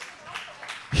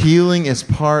Healing is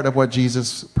part of what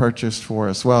Jesus purchased for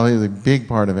us. Well, it's a big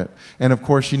part of it. And of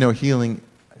course, healing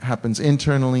happens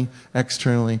internally,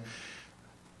 externally.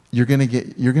 You're going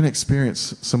to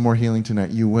experience some more healing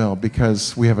tonight. You will,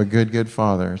 because we have a good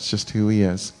Father. It's just who He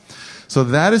is. So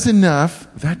that is enough.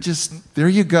 There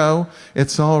you go.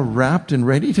 It's all wrapped and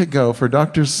ready to go for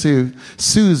Dr.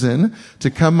 Susan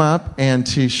to come up and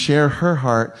to share her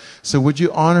heart. So would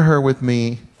you honor her with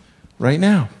me right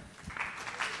now?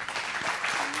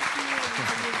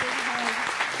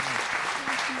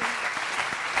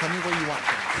 Tell me where you want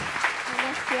to.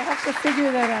 Let's see, I have to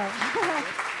figure that out.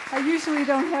 I usually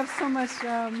don't have so much.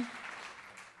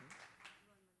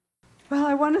 Well,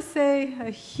 I want to say a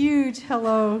huge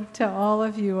hello to all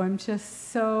of you. I'm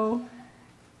just so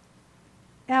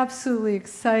absolutely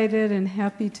excited and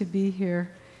happy to be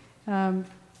here.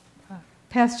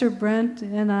 Pastor Brent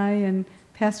and I and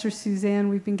Pastor Suzanne,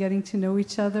 we've been getting to know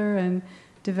each other and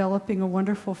developing a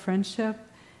wonderful friendship.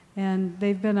 And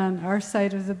they've been on our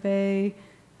side of the bay,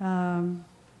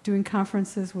 doing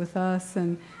conferences with us,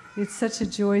 and it's such a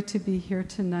joy to be here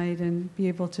tonight and be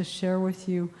able to share with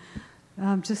you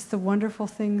just the wonderful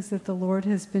things that the Lord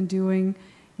has been doing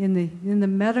in the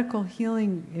medical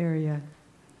healing area.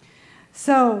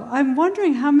 So I'm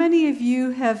wondering how many of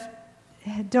you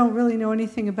don't really know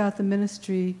anything about the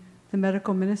ministry, the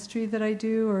medical ministry that I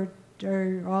do,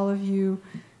 or all of you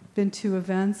been to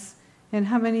events, and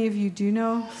how many of you do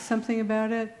know something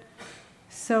about it?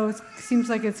 So it seems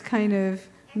like it's kind of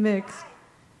mixed.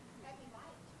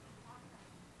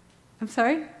 I'm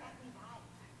sorry?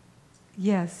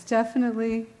 Yes,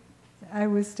 definitely. I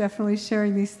was definitely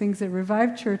sharing these things at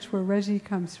Revive Church, where Reggie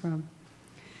comes from.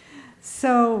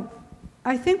 So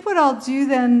I think what I'll do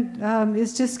then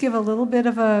is just give a little bit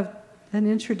of an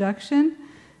introduction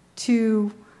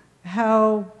to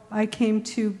how I came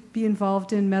to be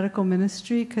involved in medical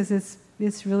ministry, because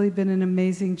it's really been an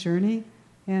amazing journey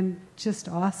and just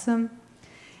awesome.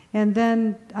 And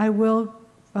then I will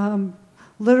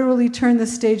literally turn the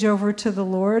stage over to the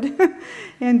Lord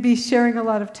and be sharing a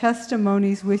lot of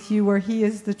testimonies with you where He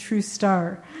is the true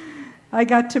star. I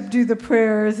got to do the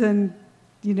prayers and,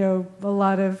 a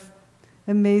lot of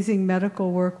amazing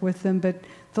medical work with them, but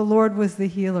the Lord was the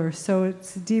healer. So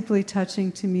it's deeply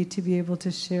touching to me to be able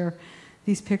to share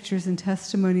these pictures and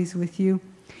testimonies with you.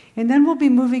 And then we'll be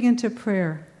moving into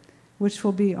prayer, which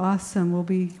will be awesome.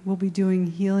 We'll be doing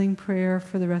healing prayer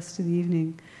for the rest of the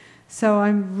evening. So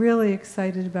I'm really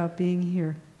excited about being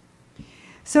here.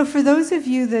 So for those of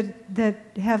you that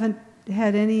haven't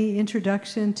had any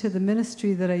introduction to the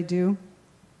ministry that I do,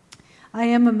 I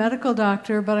am a medical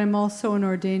doctor, but I'm also an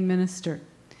ordained minister.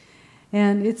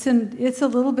 And it's a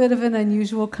little bit of an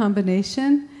unusual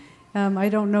combination. I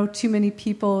don't know too many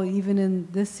people, even in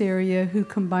this area, who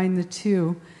combine the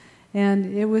two.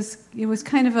 And it was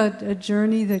kind of a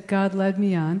journey that God led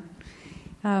me on.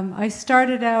 I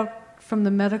started out from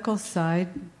the medical side.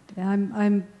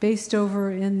 I'm based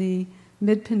over in the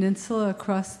Mid-Peninsula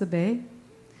across the bay.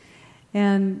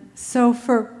 And so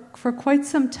for quite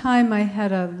some time I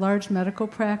had a large medical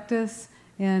practice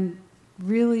and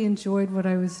really enjoyed what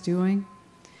I was doing.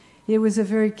 It was a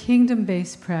very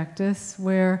kingdom-based practice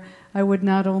where I would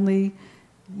not only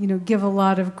give a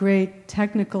lot of great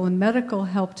technical and medical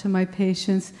help to my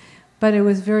patients, but it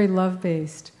was very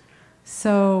love-based.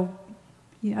 So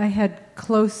I had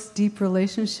close, deep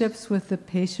relationships with the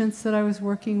patients that I was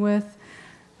working with.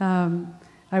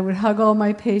 I would hug all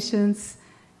my patients,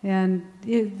 and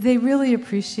they really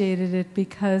appreciated it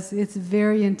because it's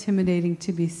very intimidating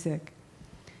to be sick.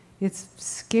 It's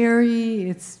scary,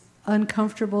 it's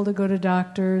uncomfortable to go to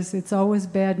doctors, it's always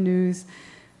bad news.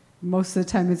 Most of the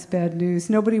time it's bad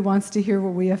news. Nobody wants to hear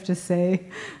what we have to say.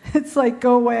 It's like,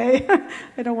 go away.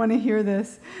 I don't want to hear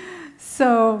this.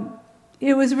 So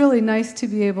it was really nice to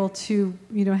be able to,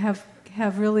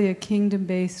 have really a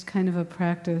kingdom-based kind of a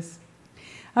practice.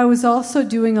 I was also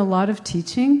doing a lot of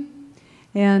teaching,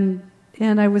 and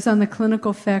I was on the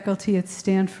clinical faculty at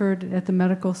Stanford at the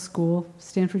medical school,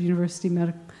 Stanford University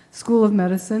School of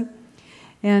Medicine,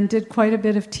 and did quite a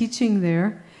bit of teaching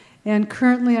there. And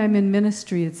currently I'm in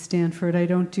ministry at Stanford. I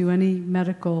don't do any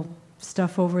medical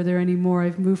stuff over there anymore.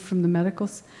 I've moved from the medical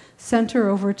center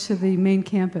over to the main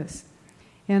campus.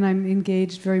 And I'm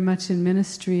engaged very much in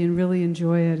ministry and really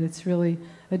enjoy it. It's really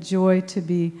a joy to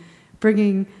be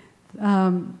bringing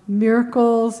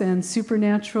miracles and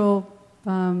supernatural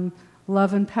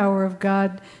love and power of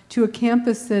God to a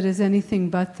campus that is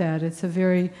anything but that. It's a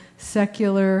very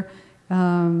secular,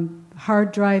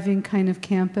 hard-driving kind of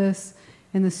campus.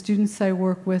 And the students I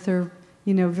work with are,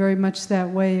 very much that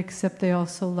way, except they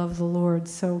also love the Lord.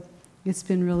 So it's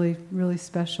been really, really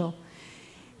special.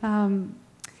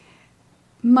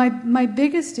 my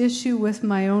biggest issue with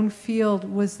my own field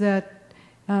was that,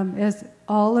 as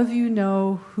all of you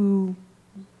know who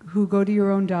go to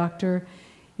your own doctor,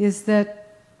 is that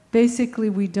basically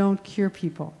we don't cure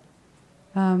people.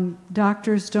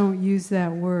 Doctors don't use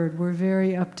that word. We're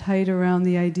very uptight around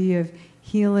the idea of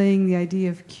healing, the idea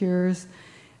of cures.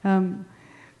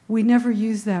 We never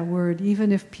use that word.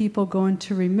 Even if people go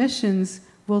into remissions,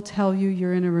 we'll tell you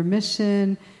you're in a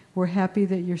remission, we're happy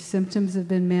that your symptoms have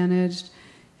been managed.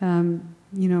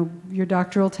 Your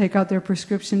doctor will take out their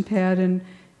prescription pad and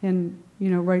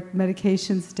write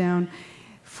medications down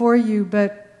for you.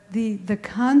 But the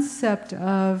concept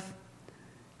of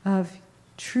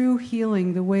true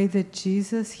healing, the way that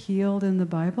Jesus healed in the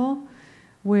Bible,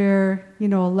 where a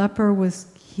leper was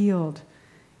healed,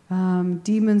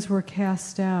 demons were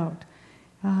cast out,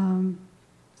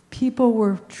 people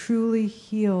were truly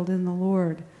healed in the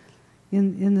Lord,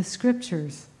 in the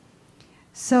Scriptures.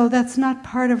 So that's not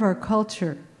part of our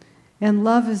culture, and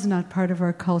love is not part of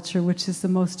our culture, which is the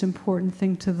most important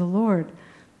thing to the Lord.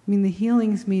 I mean, the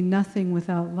healings mean nothing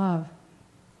without love.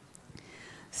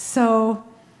 So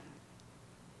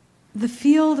the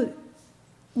field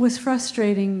was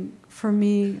frustrating for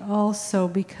me also,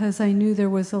 because I knew there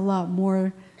was a lot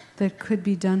more that could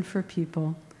be done for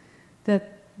people,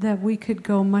 that we could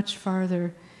go much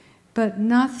farther, but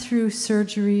not through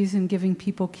surgeries and giving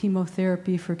people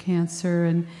chemotherapy for cancer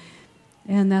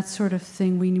and that sort of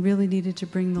thing. We really needed to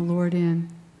bring the Lord in.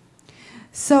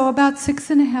 So about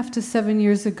 6.5 to 7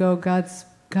 years ago, God's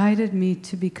guided me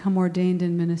to become ordained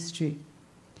in ministry.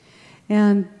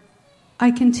 And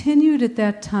I continued at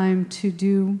that time to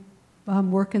do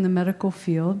work in the medical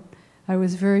field. I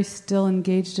was very still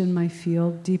engaged in my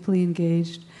field, deeply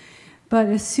engaged. But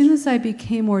as soon as I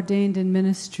became ordained in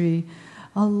ministry,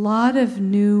 a lot of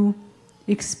new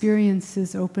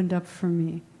experiences opened up for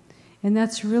me. And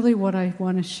that's really what I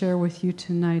want to share with you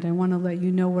tonight. I want to let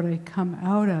you know what I come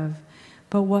out of.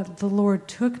 But what the Lord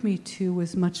took me to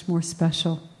was much more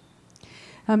special.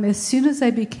 As soon as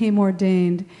I became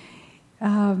ordained,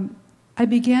 I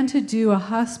began to do a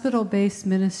hospital-based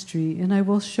ministry, and I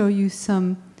will show you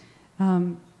some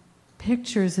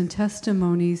pictures and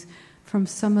testimonies from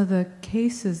some of the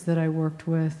cases that I worked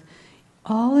with,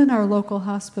 all in our local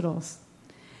hospitals.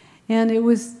 And it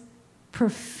was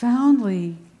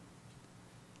profoundly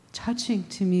touching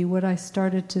to me what I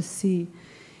started to see.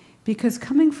 Because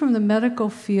coming from the medical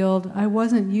field, I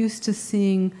wasn't used to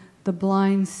seeing the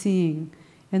blind seeing,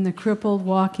 and the crippled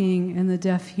walking, and the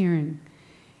deaf hearing,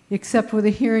 except with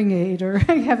a hearing aid or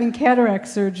having cataract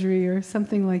surgery or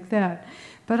something like that.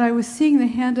 But I was seeing the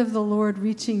hand of the Lord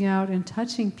reaching out and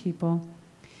touching people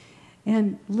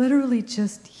and literally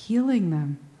just healing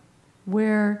them,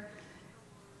 where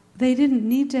they didn't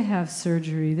need to have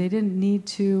surgery. They didn't need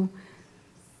to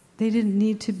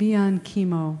be on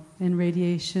chemo and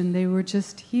radiation. They were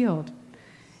just healed.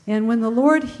 And when the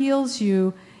Lord heals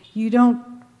you, you don't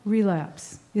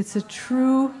relapse. It's a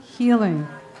true healing.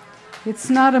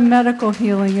 It's not a medical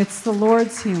healing, it's the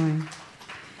Lord's healing.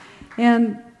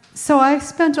 And so I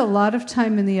spent a lot of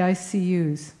time in the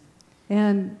ICUs.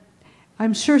 And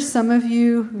I'm sure some of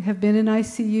you have been in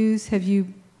ICUs. Have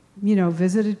you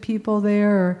visited people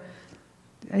there? Or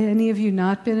any of you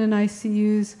not been in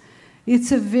ICUs?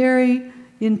 It's a very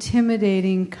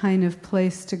intimidating kind of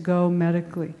place to go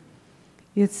medically.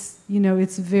 It's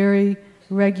very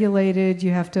regulated.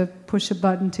 You have to push a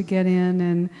button to get in,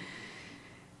 and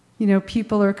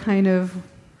people are kind of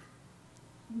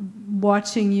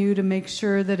watching you to make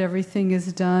sure that everything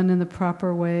is done in the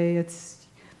proper way. It's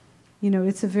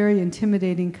a very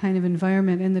intimidating kind of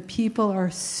environment, and the people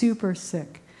are super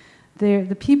sick.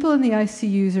 The people in the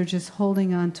ICUs are just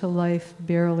holding on to life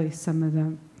barely, some of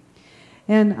them.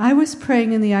 And I was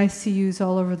praying in the ICUs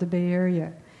all over the Bay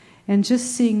Area and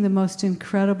just seeing the most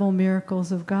incredible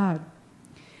miracles of God.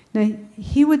 Now,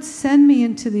 He would send me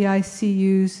into the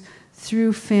ICUs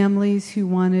through families who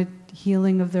wanted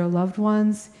healing of their loved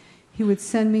ones. He would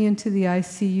send me into the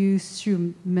ICUs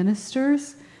through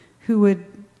ministers who would,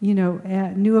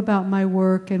 knew about my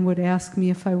work and would ask me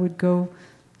if I would go,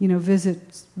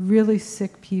 visit really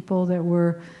sick people that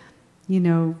were,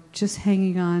 just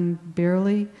hanging on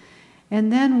barely. And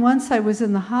then once I was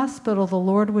in the hospital, the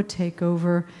Lord would take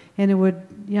over, and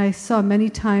I saw many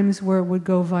times where it would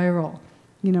go viral,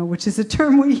 which is a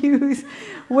term we use,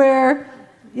 where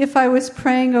if I was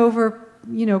praying over,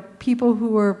 people who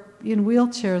were in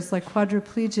wheelchairs, like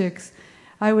quadriplegics,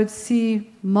 I would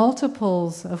see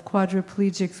multiples of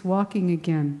quadriplegics walking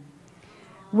again,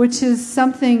 which is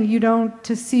something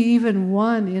to see even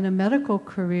one in a medical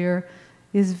career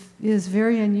is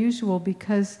very unusual,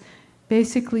 because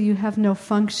basically you have no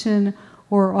function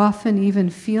or often even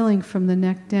feeling from the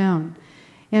neck down.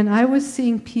 And I was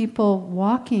seeing people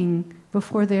walking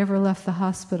before they ever left the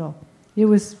hospital. It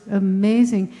was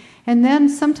amazing. And then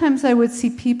sometimes I would see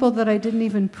people that I didn't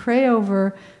even pray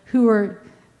over who were,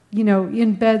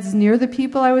 in beds near the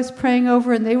people I was praying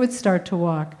over, and they would start to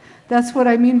walk. That's what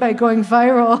I mean by going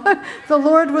viral. The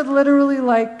Lord would literally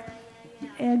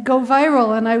go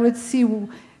viral, and I would see,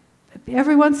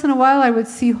 every once in a while I would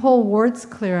see whole wards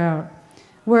clear out,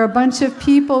 where a bunch of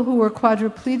people who were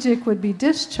quadriplegic would be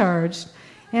discharged,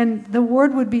 and the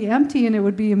ward would be empty, and it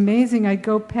would be amazing. I'd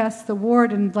go past the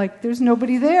ward, and there's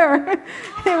nobody there.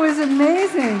 It was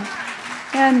amazing.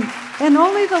 And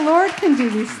only the Lord can do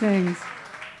these things.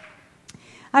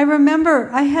 I remember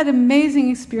I had amazing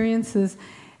experiences.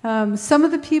 Some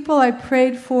of the people I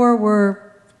prayed for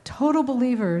were total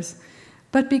believers,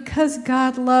 but because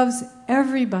God loves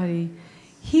everybody,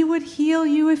 He would heal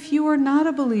you if you were not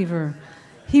a believer.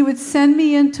 He would send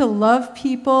me in to love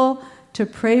people, to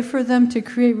pray for them, to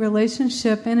create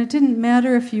relationship, and it didn't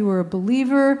matter if you were a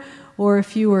believer or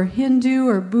if you were Hindu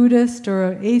or Buddhist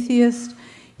or atheist.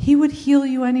 He would heal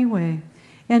you anyway.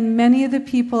 And many of the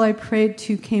people I prayed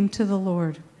to came to the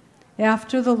Lord.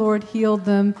 After the Lord healed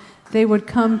them, they would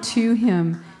come to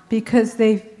Him because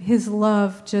His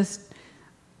love just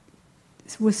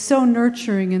was so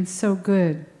nurturing and so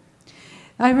good.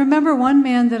 I remember one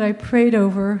man that I prayed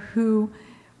over who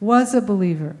was a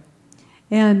believer.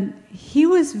 And he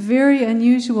was very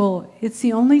unusual. It's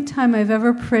the only time I've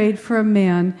ever prayed for a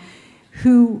man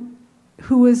who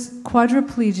was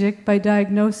quadriplegic by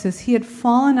diagnosis. He had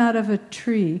fallen out of a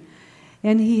tree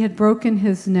and he had broken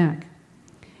his neck.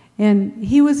 And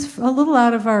he was a little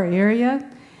out of our area.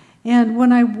 And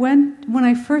when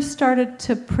I first started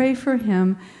to pray for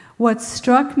him, what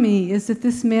struck me is that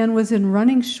this man was in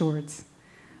running shorts.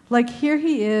 Here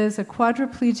he is, a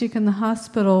quadriplegic in the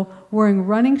hospital, wearing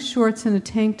running shorts and a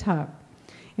tank top.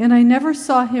 And I never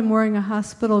saw him wearing a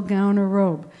hospital gown or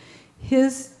robe.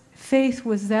 His faith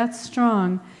was that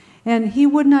strong, and he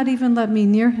would not even let me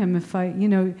near him if I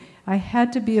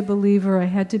had to be a believer. I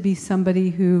had to be somebody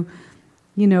who,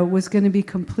 was going to be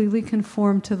completely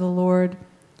conformed to the Lord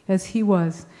as he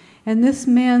was. And this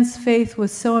man's faith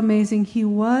was so amazing. He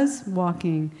was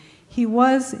walking. He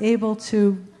was able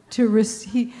to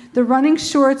the running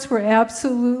shorts were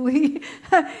absolutely,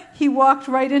 he walked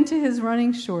right into his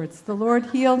running shorts. The Lord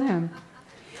healed him.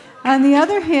 On the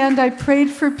other hand, I prayed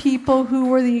for people who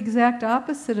were the exact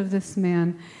opposite of this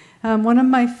man. One of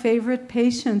my favorite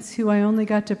patients, who I only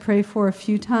got to pray for a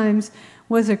few times,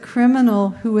 was a criminal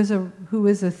who was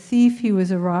a thief. He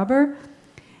was a robber,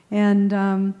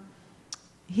 and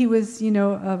he was,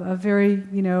 a very,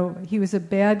 he was a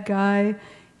bad guy.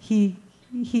 He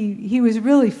was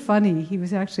really funny. He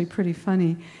was actually pretty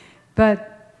funny.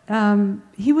 But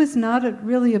he was not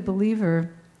really a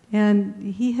believer.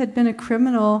 And he had been a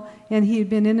criminal, and he had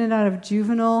been in and out of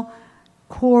juvenile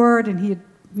court, and he had,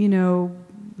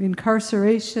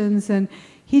 incarcerations, and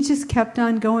he just kept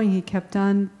on going. He kept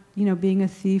on, being a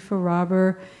thief, a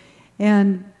robber.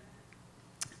 And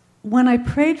when I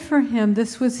prayed for him,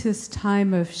 this was his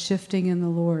time of shifting in the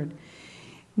Lord.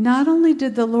 Not only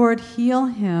did the Lord heal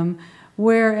him,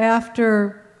 where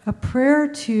after a prayer or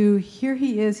two, here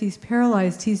he is, he's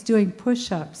paralyzed, he's doing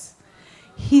push-ups.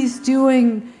 He's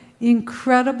doing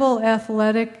incredible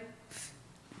athletic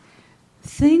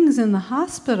things in the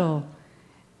hospital.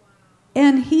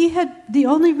 And the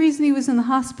only reason he was in the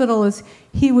hospital is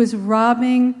he was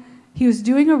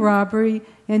doing a robbery,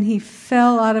 and he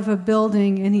fell out of a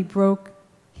building, and he broke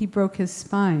his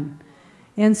spine.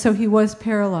 And so he was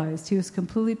paralyzed. He was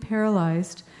completely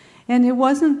paralyzed. And it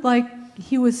wasn't like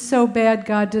he was so bad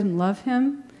God didn't love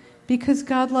him, because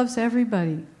God loves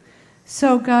everybody.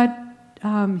 So God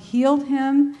healed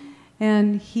him,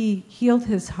 and He healed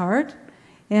his heart.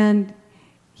 And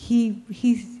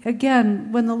he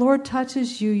again, when the Lord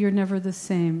touches you, you're never the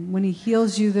same, when He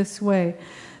heals you this way.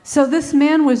 So this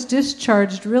man was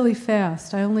discharged really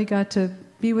fast. I only got to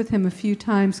be with him a few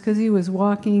times because he was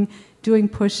walking, doing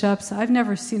push-ups. I've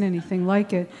never seen anything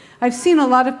like it. I've seen a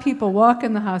lot of people walk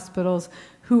in the hospitals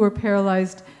who were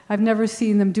paralyzed. I've never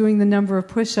seen them doing the number of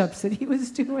push-ups that he was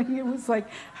doing. It was like,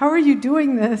 how are you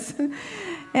doing this?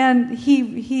 And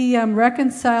he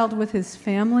reconciled with his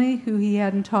family, who he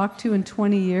hadn't talked to in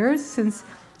 20 years,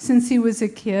 since he was a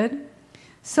kid.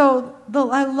 So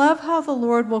I love how the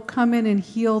Lord will come in and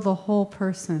heal the whole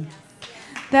person.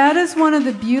 That is one of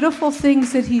the beautiful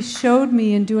things that He showed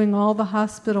me in doing all the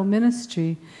hospital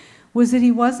ministry, was that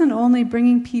He wasn't only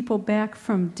bringing people back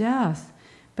from death,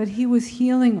 but he was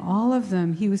healing all of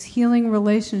them. He was healing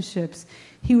relationships.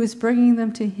 He was bringing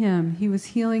them to him. He was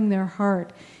healing their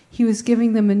heart. He was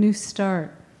giving them a new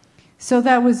start. So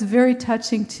that was very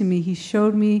touching to me. He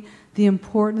showed me the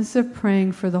importance of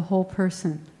praying for the whole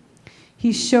person.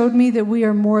 He showed me that we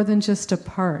are more than just a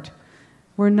part.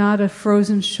 We're not a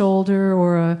frozen shoulder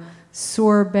or a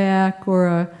sore back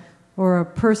or a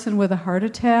person with a heart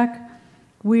attack.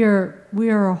 We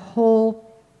are a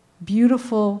whole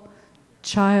beautiful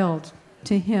child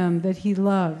to him that he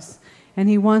loves, and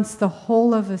he wants the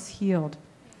whole of us healed.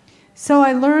 So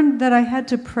I learned that I had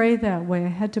to pray that way. I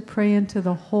had to pray into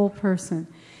the whole person.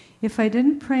 If I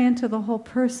didn't pray into the whole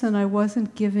person, I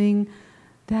wasn't giving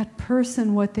that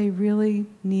person what they really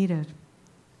needed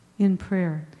in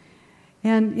prayer.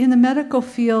 And in the medical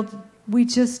field, we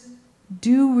just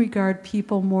do regard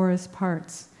people more as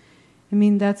parts. I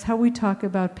mean, that's how we talk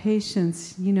about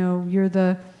patients. You know, you're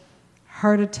the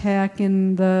heart attack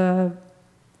in the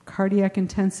cardiac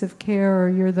intensive care, or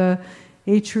you're the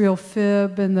atrial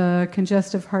fib and the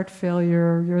congestive heart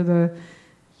failure, or you're the,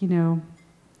 you know,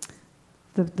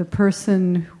 the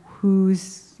person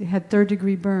who's had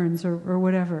third-degree burns or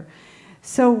whatever.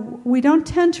 So we don't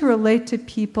tend to relate to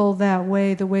people that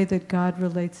way, the way that God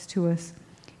relates to us.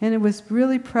 And it was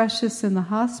really precious in the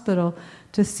hospital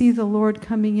to see the Lord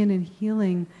coming in and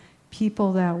healing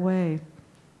people that way.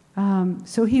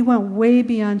 So he went way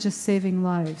beyond just saving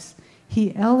lives.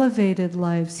 He elevated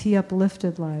lives. He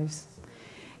uplifted lives.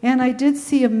 And I did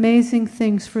see amazing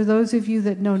things. For those of you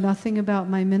that know nothing about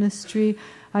my ministry,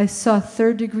 I saw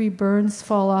third-degree burns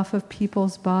fall off of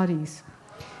people's bodies.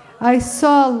 I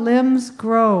saw limbs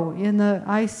grow in the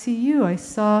ICU. I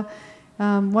saw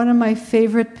one of my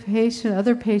favorite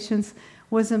other patients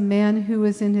was a man who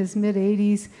was in his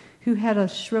mid-80s who had a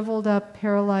shriveled up,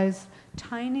 paralyzed,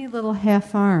 tiny little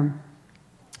half arm.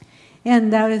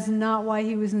 And that is not why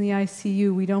he was in the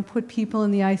ICU. We don't put people in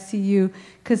the ICU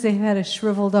because they had a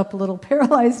shriveled up little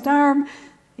paralyzed arm,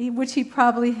 which he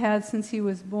probably had since he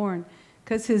was born,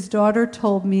 because his daughter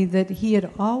told me that he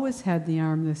had always had the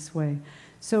arm this way.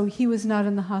 So he was not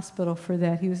in the hospital for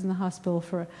that. He was in the hospital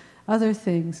for other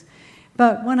things.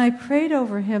 But when I prayed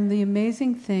over him, the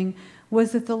amazing thing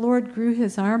was that the Lord grew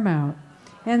his arm out.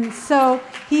 And so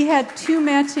he had two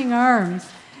matching arms.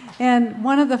 And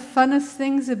one of the funnest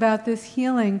things about this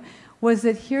healing was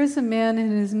that here's a man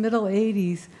in his middle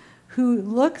 80s who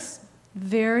looks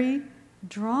very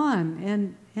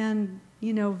drawn and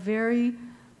you know, very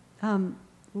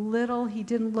little. He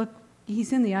didn't look,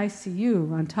 he's in the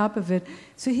ICU on top of it,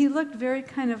 so he looked very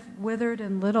kind of withered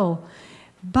and little.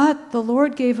 But the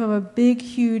Lord gave him a big,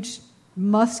 huge,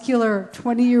 muscular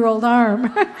 20-year-old arm,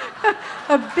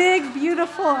 a big,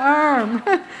 beautiful arm.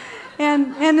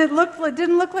 And it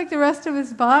didn't look like the rest of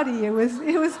his body. It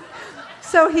was.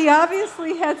 So he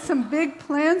obviously had some big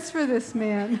plans for this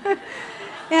man,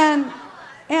 and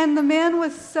the man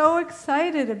was so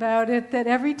excited about it that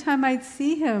every time I'd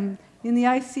see him in the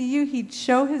ICU, he'd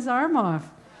show his arm off.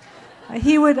 I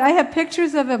have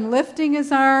pictures of him lifting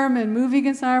his arm and moving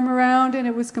his arm around, and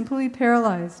it was completely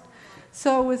paralyzed.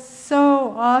 So it was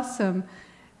so awesome,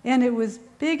 and it was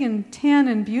big and tan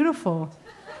and beautiful.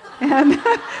 And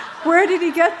where did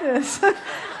he get this?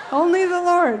 Only the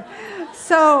Lord.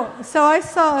 So I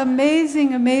saw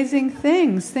amazing, amazing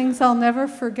things I'll never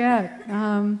forget.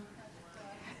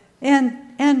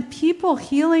 And people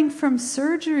healing from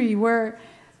surgery where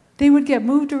they would get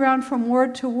moved around from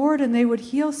ward to ward and they would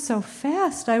heal so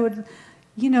fast. I would,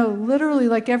 literally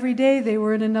like every day they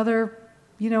were in another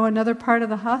part of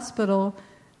the hospital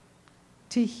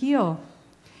to heal.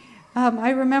 I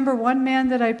remember one man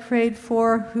that I prayed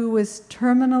for who was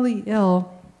terminally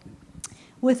ill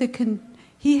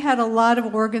he had a lot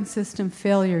of organ system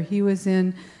failure. He was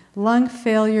in lung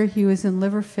failure, he was in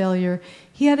liver failure.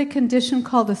 He had a condition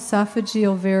called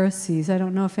esophageal varices. I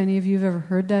don't know if any of you have ever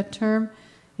heard that term.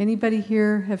 Anybody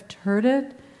here have heard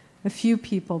it? A few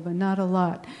people, but not a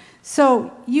lot.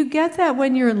 So you get that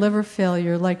when you're in liver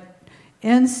failure, like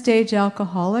end-stage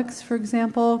alcoholics, for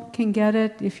example, can get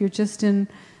it if you're just in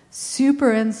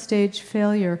super end-stage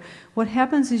failure. What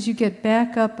happens is you get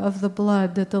backup of the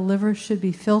blood that the liver should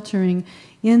be filtering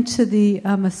into the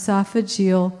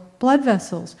esophageal blood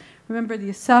vessels. Remember, the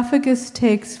esophagus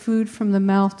takes food from the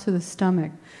mouth to the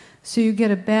stomach. So you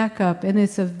get a backup, and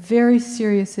it's a very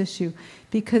serious issue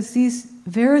because these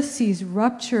varices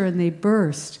rupture and they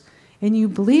burst, and you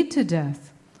bleed to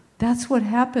death. That's what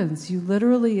happens.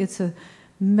 It's a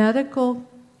medical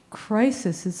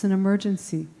crisis. It's an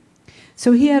emergency.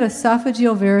 So he had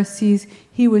esophageal varices.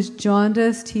 He was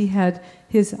jaundiced.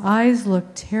 His eyes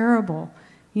looked terrible.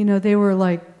 They were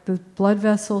like like the blood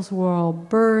vessels were all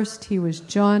burst. He was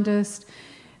jaundiced.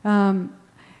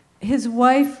 His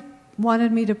wife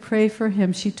wanted me to pray for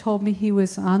him. She told me he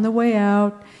was on the way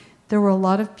out. There were a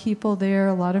lot of people there,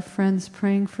 a lot of friends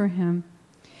praying for him.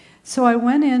 So I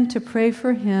went in to pray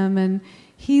for him, and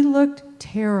he looked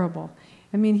terrible.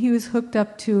 I mean, he was hooked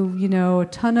up to, a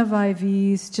ton of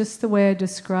IVs, just the way I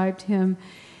described him.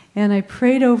 And I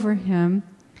prayed over him,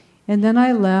 and then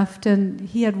I left, and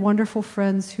he had wonderful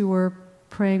friends who were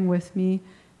praying with me.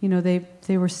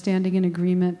 They were standing in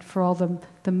agreement for all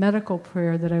the medical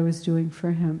prayer that I was doing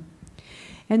for him.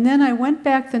 And then I went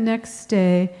back the next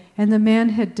day, and the man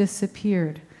had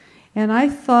disappeared. And I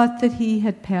thought that he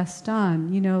had passed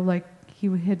on, like he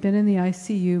had been in the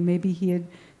ICU, maybe he had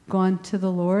gone to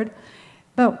the Lord.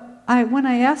 But when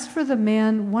I asked for the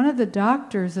man, one of the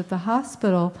doctors at the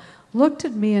hospital looked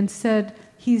at me and said,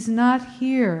 "He's not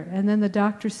here." And then the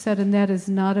doctor said, "And that is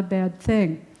not a bad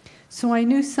thing." So I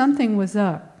knew something was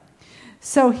up.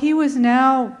 So he was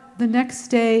now, the next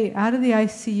day, out of the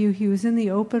ICU. He was in the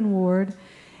open ward.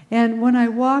 And when I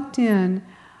walked in,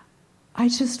 I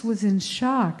just was in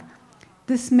shock.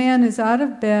 This man is out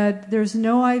of bed. There's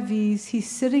no IVs. He's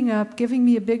sitting up, giving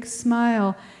me a big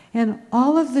smile. And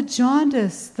all of the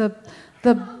jaundice, the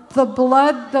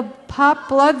blood, the popped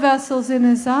blood vessels in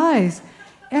his eyes,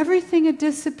 everything had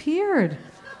disappeared.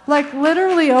 Like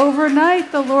literally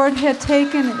overnight, the Lord had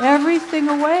taken everything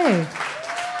away.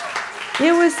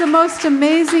 It was the most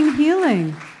amazing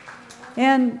healing.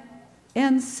 And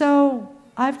so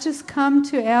I've just come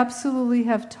to absolutely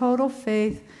have total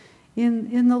faith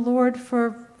in the Lord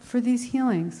for these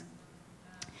healings.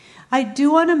 I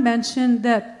do want to mention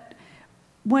that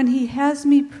when He has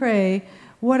me pray,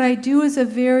 what I do is a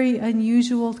very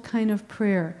unusual kind of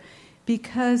prayer,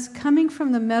 because coming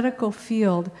from the medical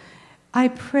field, I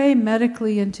pray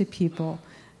medically into people.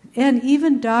 And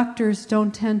even doctors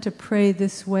don't tend to pray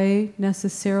this way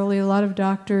necessarily. A lot of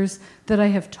doctors that I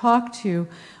have talked to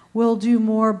will do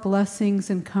more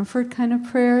blessings and comfort kind of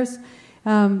prayers.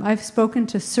 I've spoken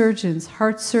to surgeons,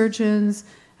 heart surgeons,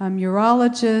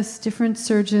 urologists, different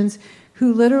surgeons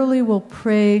who literally will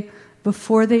pray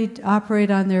before they operate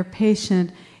on their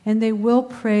patient, and they will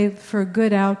pray for a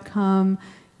good outcome.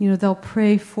 They'll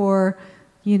pray for,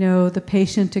 the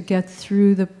patient to get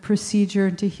through the procedure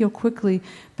and to heal quickly,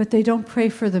 but they don't pray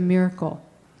for the miracle.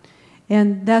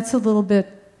 And that's a little bit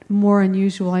more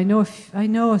unusual. I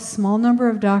know a small number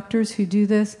of doctors who do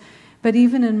this, but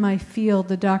even in my field,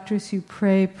 the doctors who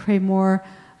pray more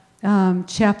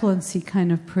chaplaincy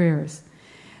kind of prayers.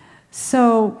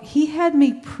 So He had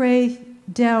me pray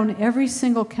down every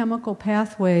single chemical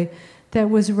pathway that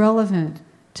was relevant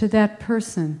to that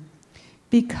person,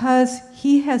 because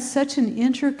He has such an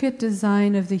intricate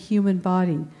design of the human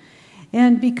body.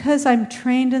 And because I'm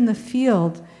trained in the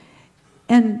field,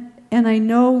 and I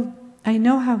know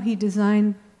how He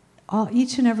designed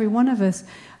each and every one of us,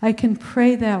 I can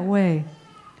pray that way.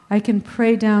 I can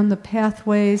pray down the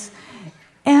pathways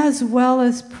as well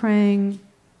as praying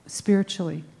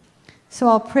spiritually. So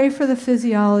I'll pray for the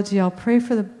physiology, I'll pray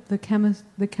for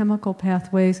the chemical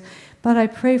pathways, but I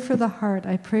pray for the heart,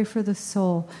 I pray for the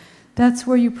soul. That's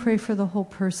where you pray for the whole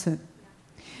person.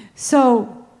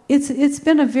 So it's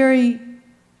been a very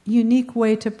unique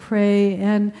way to pray,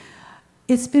 and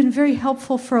it's been very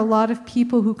helpful for a lot of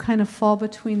people who kind of fall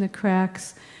between the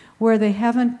cracks, where they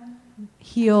haven't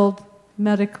healed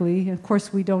medically. Of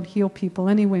course, we don't heal people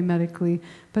anyway medically,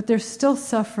 but they're still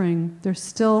suffering. They're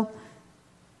still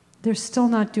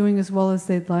not doing as well as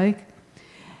they'd like.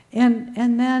 And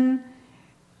then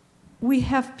we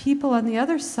have people on the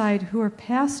other side who are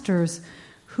pastors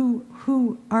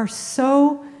who are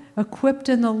so equipped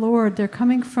in the Lord. They're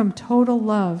coming from total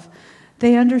love.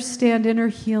 They understand inner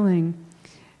healing.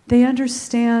 They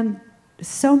understand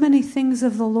so many things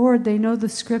of the Lord. They know the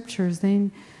scriptures.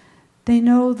 They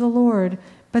know the Lord,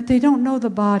 but they don't know the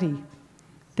body.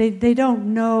 They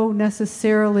don't know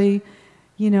necessarily,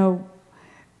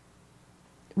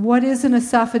 what is an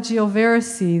esophageal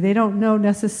varice. They don't know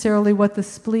necessarily what the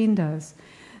spleen does.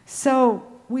 So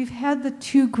we've had the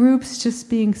two groups just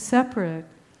being separate,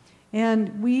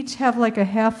 and we each have like a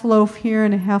half loaf here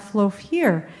and a half loaf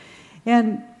here.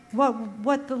 And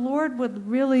what the Lord would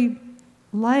really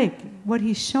like, what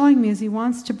He's showing me, is He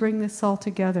wants to bring this all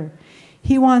together.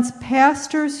 He wants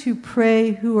pastors who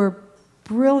pray, who are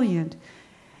brilliant,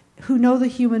 who know the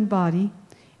human body,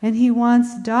 and He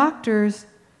wants doctors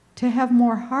to have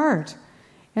more heart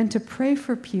and to pray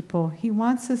for people. He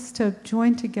wants us to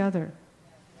join together.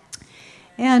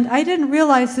 And I didn't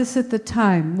realize this at the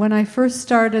time. When I first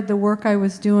started the work I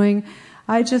was doing,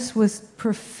 I just was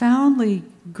profoundly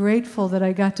grateful that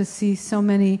I got to see so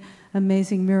many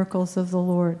amazing miracles of the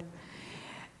Lord.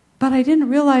 But I didn't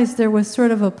realize there was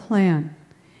sort of a plan.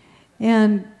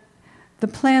 And the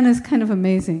plan is kind of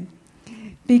amazing.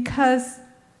 Because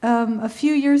a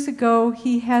few years ago,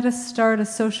 he had us start a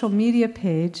social media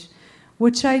page,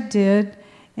 which I did,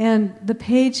 and the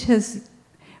page has,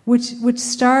 which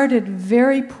started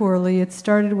very poorly. It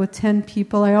started with 10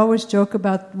 people. I always joke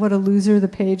about what a loser the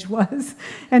page was,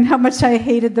 and how much I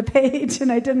hated the page,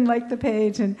 and I didn't like the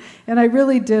page, and I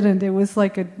really didn't. It was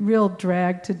like a real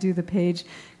drag to do the page,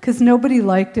 because nobody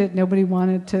liked it, nobody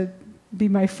wanted to be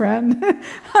my friend.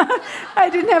 I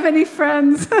didn't have any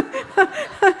friends.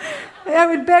 I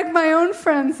would beg my own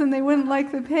friends and they wouldn't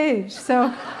like the page.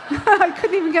 So I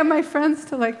couldn't even get my friends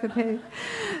to like the page.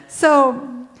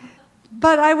 So,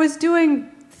 but I was doing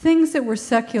things that were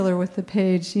secular with the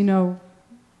page, you know,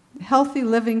 healthy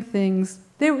living things.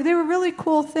 They were really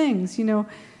cool things, you know,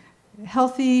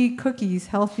 healthy cookies,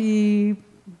 healthy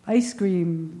ice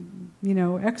cream, you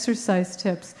know, exercise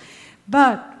tips.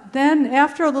 But then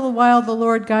after a little while, the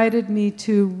Lord guided me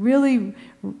to really,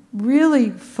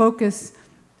 really focus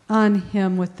on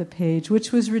Him with the page,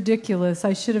 which was ridiculous.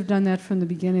 I should have done that from the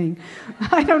beginning.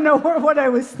 I don't know what I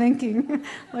was thinking.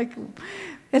 Like,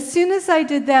 as soon as I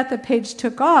did that, the page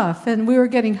took off, and we were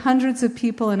getting hundreds of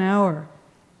people an hour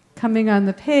coming on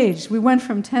the page. We went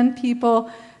from 10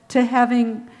 people to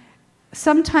having,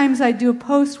 sometimes I do a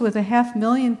post with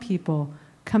 500,000 people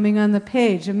coming on the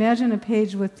page. Imagine a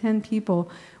page with 10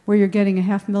 people where you're getting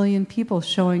 500,000 people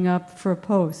showing up for a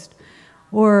post,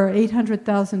 or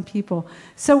 800,000 people.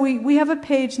 So we have a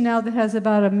page now that has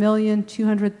about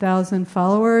 1,200,000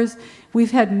 followers.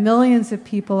 We've had millions of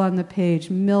people on the page,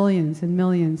 millions and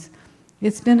millions.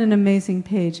 It's been an amazing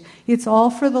page. It's all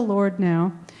for the Lord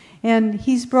now. And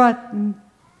He's brought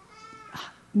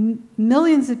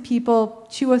millions of people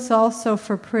to us also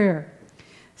for prayer.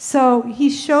 So He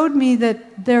showed me that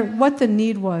what the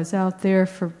need was out there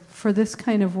for this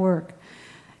kind of work.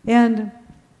 And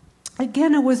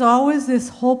again, it was always this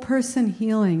whole person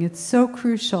healing. It's so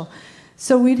crucial.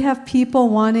 So we'd have people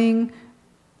wanting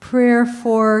prayer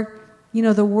for, you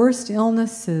know, the worst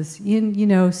illnesses, you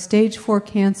know, stage 4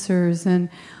 cancers and,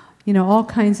 you know, all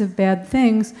kinds of bad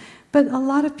things. But a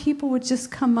lot of people would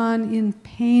just come on in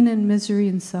pain and misery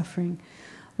and suffering,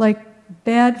 like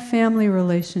bad family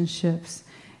relationships,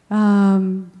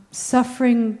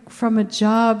 suffering from a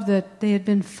job that they had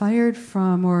been fired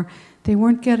from, or they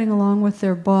weren't getting along with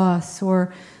their boss,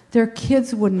 or their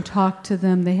kids wouldn't talk to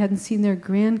them, they hadn't seen their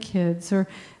grandkids, or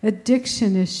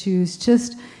addiction issues,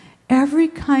 just every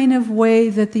kind of way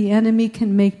that the enemy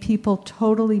can make people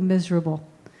totally miserable.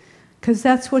 Because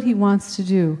that's what he wants to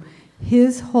do.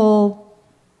 His whole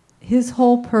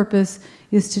purpose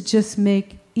is to just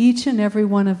make each and every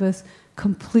one of us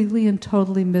completely and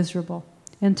totally miserable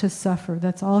and to suffer.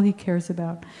 That's all he cares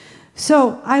about.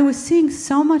 So I was seeing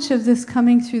so much of this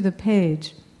coming through the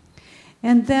page.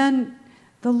 And then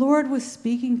the Lord was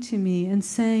speaking to me and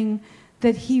saying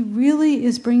that He really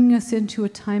is bringing us into a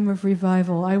time of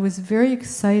revival. I was very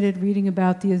excited reading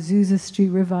about the Azusa Street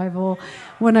revival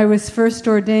when I was first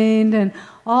ordained, and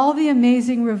all the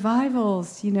amazing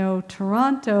revivals, you know,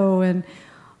 Toronto and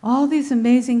all these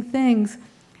amazing things.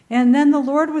 And then the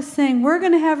Lord was saying, we're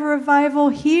going to have a revival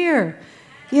here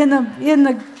in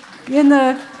the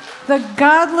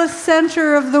godless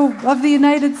center of the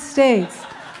United States,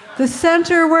 the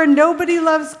center where nobody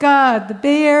loves God, the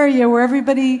Bay Area where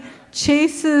everybody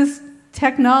chases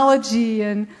technology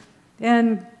and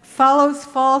follows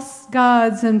false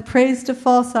gods and prays to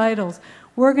false idols.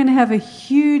 We're going to have a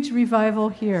huge revival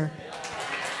here.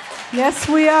 Yes,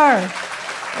 we are.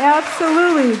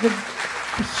 Absolutely. The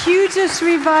hugest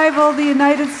revival the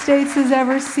United States has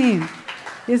ever seen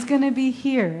is going to be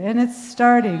here, and it's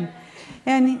starting.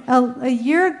 And a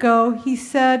year ago, he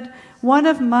said, one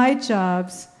of my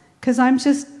jobs, because I'm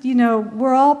just, you know,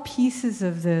 we're all pieces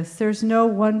of this. There's no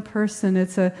one person.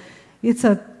 It's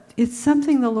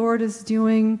something the Lord is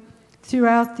doing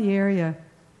throughout the area.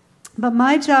 But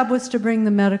my job was to bring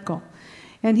the medical.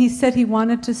 And he said he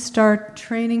wanted to start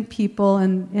training people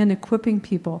and equipping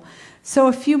people. So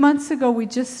a few months ago, we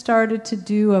just started to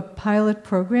do a pilot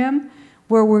program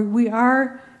where we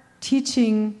are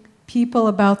teaching people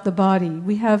about the body.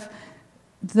 We have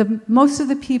most of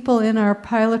the people in our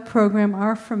pilot program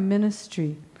are from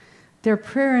ministry. They're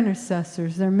prayer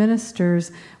intercessors, they're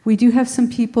ministers. We do have some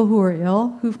people who are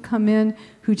ill, who've come in,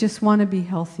 who just want to be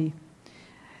healthy.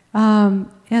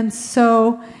 And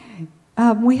so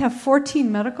we have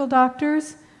 14 medical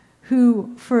doctors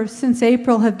who, since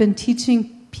April, have been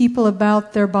teaching people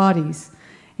about their bodies.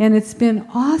 And it's been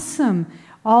awesome.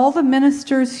 All the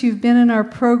ministers who've been in our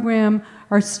program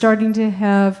are starting to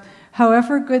have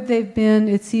however good they've been,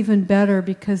 it's even better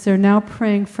because they're now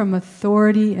praying from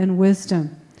authority and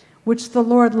wisdom, which the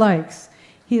Lord likes.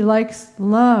 He likes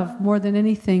love more than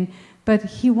anything, but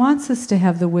He wants us to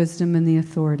have the wisdom and the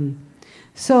authority.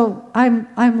 So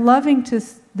I'm loving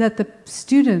that the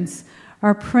students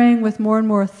are praying with more and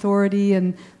more authority,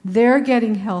 and they're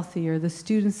getting healthier. The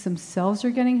students themselves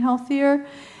are getting healthier,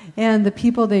 and the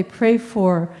people they pray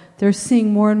for, they're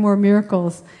seeing more and more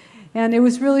miracles. And it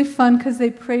was really fun because they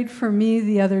prayed for me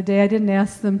the other day. I didn't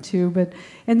ask them to,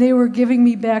 and they were giving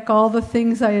me back all the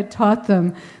things I had taught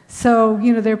them. So,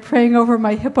 they're praying over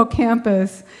my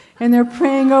hippocampus, and they're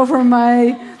praying over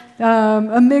my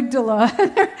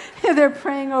amygdala. They're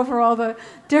praying over all the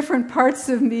different parts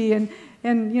of me, and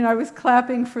I was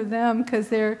clapping for them because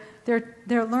they're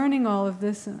learning all of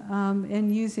this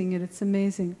and using it. It's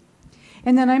amazing.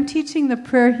 And then I'm teaching the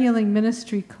prayer healing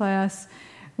ministry class,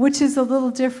 which is a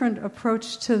little different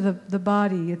approach to the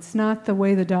body. It's not the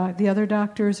way the other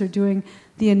doctors are doing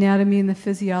the anatomy and the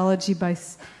physiology by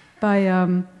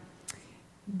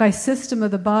system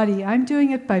of the body. I'm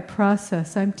doing it by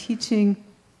process. I'm teaching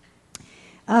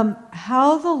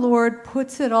how the Lord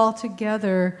puts it all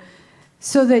together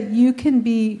so that you can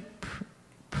be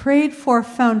prayed for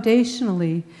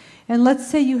foundationally. And let's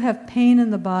say you have pain in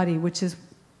the body, which is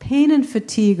pain and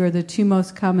fatigue are the two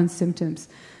most common symptoms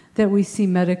that we see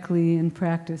medically in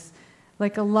practice.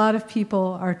 Like a lot of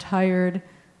people are tired.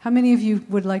 How many of you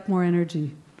would like more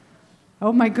energy?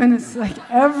 Oh my goodness, like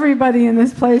everybody in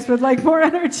this place would like more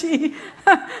energy.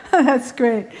 That's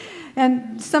great.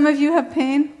 And some of you have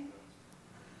pain?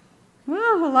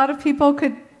 Well, a lot of people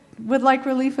would like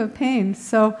relief of pain.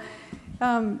 So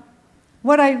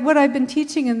what I've been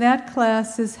teaching in that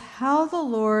class is how the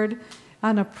Lord,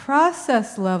 on a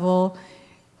process level,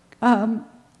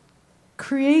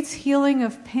 creates healing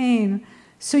of pain.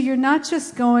 So you're not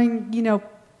just going,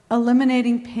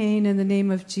 eliminating pain in the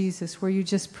name of Jesus, where you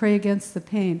just pray against the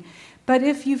pain. But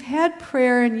if you've had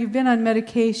prayer and you've been on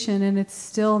medication and it's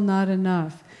still not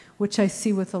enough, which I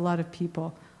see with a lot of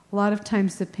people, a lot of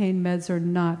times the pain meds are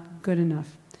not good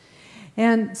enough.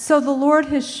 And so the Lord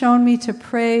has shown me to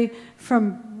pray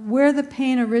from where the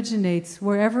pain originates,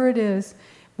 wherever it is,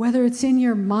 whether it's in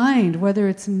your mind, whether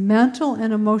it's mental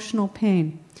and emotional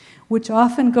pain, which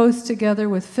often goes together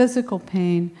with physical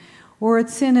pain, or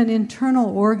it's in an internal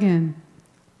organ,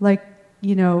 like,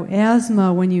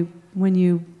 asthma when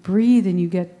you breathe and you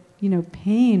get,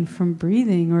 pain from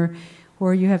breathing,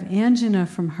 or you have angina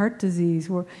from heart disease,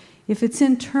 or if it's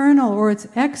internal or it's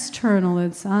external,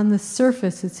 it's on the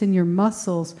surface, it's in your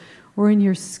muscles or in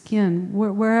your skin,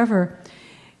 wherever.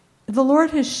 The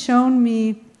Lord has shown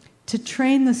me to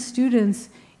train the students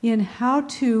in how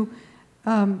to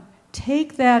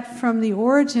take that from the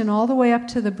origin all the way up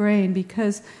to the brain,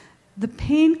 because the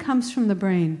pain comes from the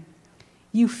brain.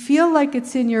 You feel like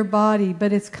it's in your body,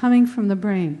 but it's coming from the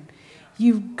brain.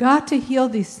 You've got to heal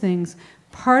these things.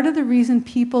 Part of the reason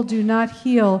people do not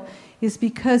heal is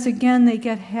because, again, they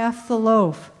get half the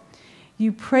loaf.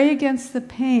 You pray against the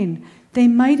pain. They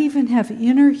might even have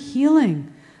inner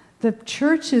healing. The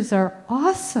churches are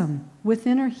awesome with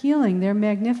inner healing. They're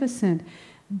magnificent.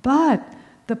 But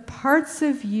the parts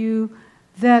of you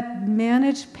that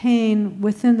manage pain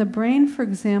within the brain, for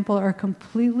example, are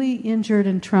completely injured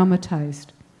and traumatized.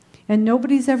 And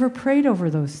nobody's ever prayed over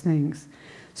those things.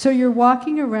 So you're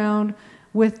walking around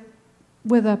with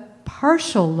a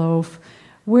partial loaf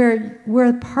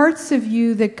where parts of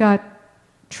you that got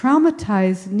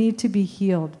traumatized need to be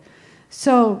healed.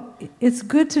 So it's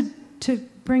good to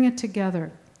bring it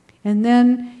together. And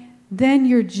then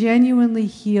you're genuinely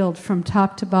healed from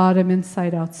top to bottom,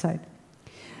 inside, outside.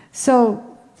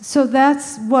 So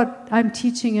that's what I'm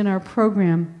teaching in our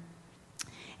program.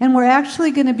 And we're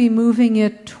actually going to be moving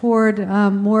it toward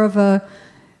more of a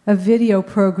video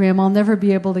program. I'll never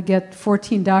be able to get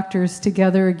 14 doctors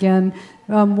together again.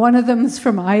 One of them is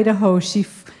from Idaho.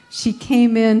 She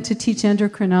came in to teach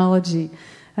endocrinology.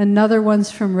 Another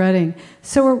one's from Reading.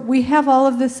 So we have all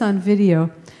of this on video.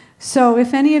 So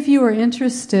if any of you are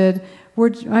interested,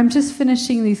 I'm just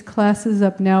finishing these classes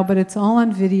up now, but it's all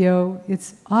on video.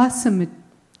 It's awesome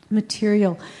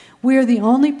material. We are the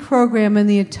only program in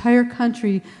the entire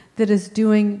country that is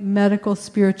doing medical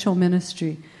spiritual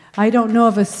ministry. I don't know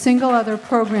of a single other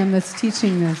program that's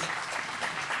teaching this.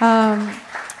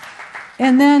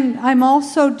 And then I'm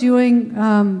also doing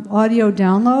audio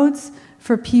downloads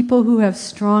for people who have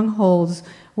strongholds,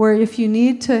 where if you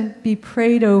need to be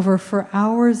prayed over for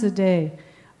hours a day,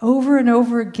 over and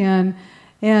over again,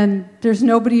 and there's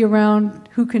nobody around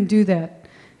who can do that.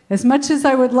 As much as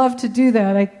I would love to do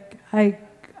that,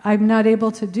 I'm not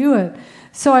able to do it.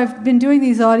 So I've been doing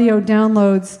these audio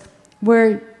downloads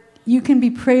where you can be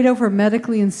prayed over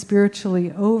medically and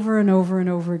spiritually over and over and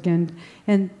over again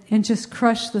and just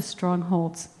crush the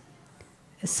strongholds.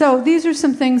 So these are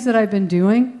some things that I've been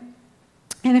doing.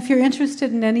 And if you're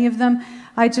interested in any of them,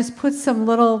 I just put some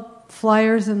little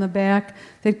flyers in the back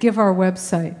that give our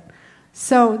website.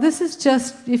 So this is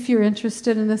just if you're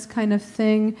interested in this kind of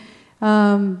thing.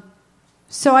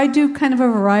 So I do kind of a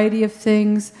variety of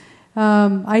things.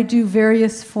 I do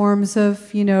various forms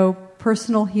of,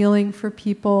 personal healing for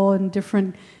people in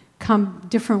different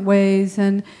ways,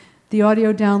 and the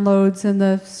audio downloads and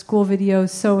the school videos.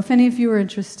 So if any of you are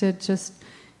interested,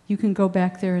 you can go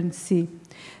back there and see.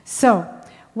 So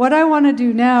what I want to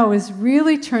do now is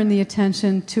really turn the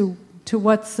attention to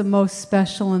what's the most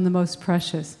special and the most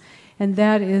precious, and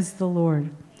that is the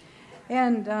Lord.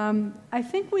 And I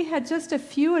think we had just a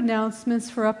few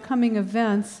announcements for upcoming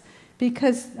events,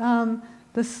 because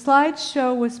the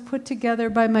slideshow was put together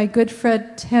by my good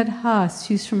friend Ted Haas,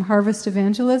 who's from Harvest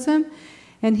Evangelism,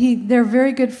 and they're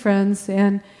very good friends,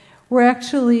 and we're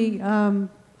actually,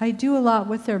 I do a lot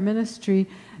with their ministry.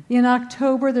 In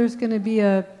October, there's going to be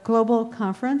a global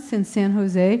conference in San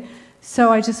Jose, so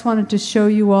I just wanted to show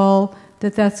you all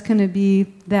that that's going to be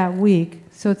that week.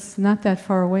 So it's not that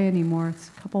far away anymore. It's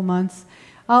a couple months.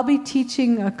 I'll be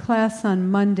teaching a class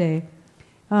on Monday,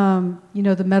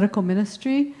 the medical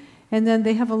ministry, and then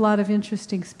they have a lot of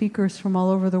interesting speakers from all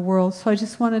over the world. So I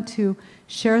just wanted to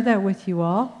share that with you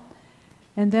all.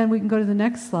 And then we can go to the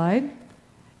next slide.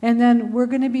 And then we're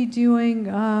going to be doing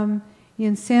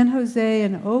in San Jose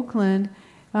and Oakland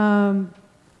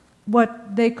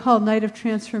what they call Night of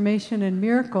Transformation and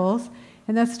Miracles.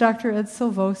 And that's Dr. Ed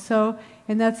Silvoso,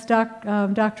 and that's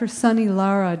Dr. Sonny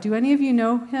Lara. Do any of you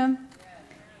know him?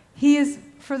 He is,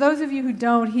 for those of you who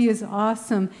don't, he is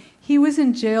awesome. He was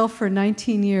in jail for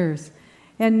 19 years,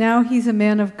 and now he's a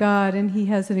man of God, and he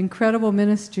has an incredible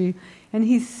ministry, and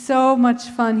he's so much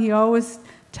fun. He always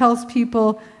tells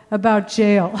people about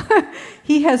jail.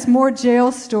 He has more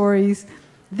jail stories.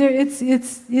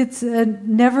 It's a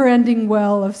never-ending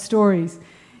well of stories.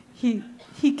 He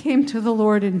came to the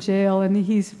Lord in jail, and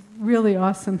he's really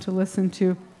awesome to listen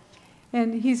to.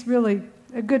 And he's really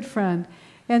a good friend.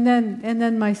 And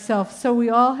then myself. So we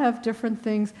all have different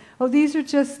things. Oh, these are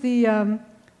just the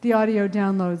audio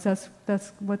downloads.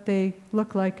 That's what they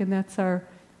look like, and that's our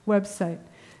website.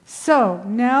 So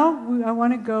now I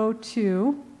want to go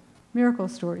to Miracle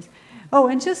Stories. Oh,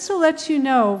 and just to let you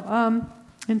know,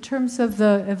 in terms of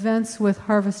the events with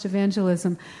Harvest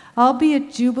Evangelism, I'll be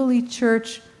at Jubilee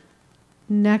Church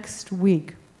next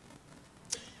week.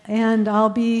 And I'll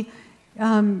be,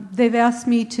 they've asked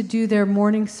me to do their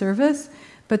morning service,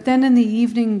 but then in the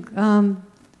evening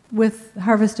with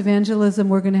Harvest Evangelism,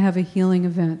 we're going to have a healing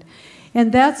event.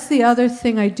 And that's the other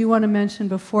thing I do want to mention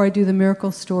before I do the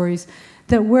miracle stories,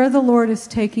 that where the Lord is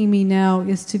taking me now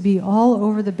is to be all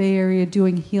over the Bay Area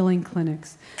doing healing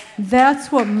clinics.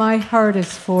 That's what my heart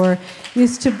is for,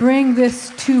 is to bring this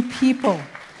to people.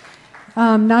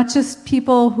 Not just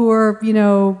people who are,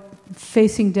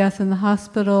 facing death in the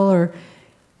hospital,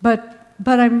 but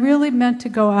I'm really meant to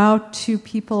go out to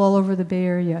people all over the Bay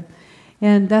Area.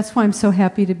 And that's why I'm so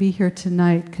happy to be here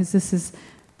tonight, because this is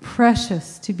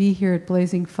precious to be here at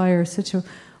Blazing Fire, such a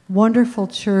wonderful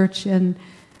church, and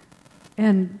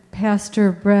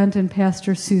Pastor Brent and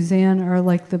Pastor Suzanne are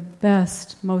like the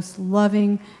best, most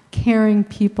loving, caring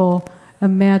people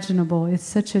imaginable. It's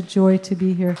such a joy to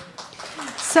be here.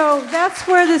 So that's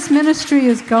where this ministry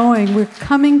is going. We're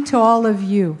coming to all of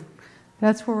you.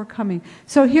 That's where we're coming.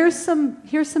 So here's some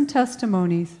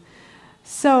testimonies.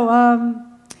 So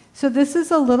this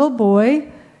is a little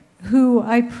boy who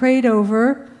I prayed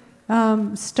over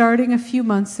starting a few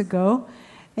months ago,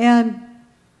 and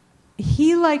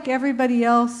he, like everybody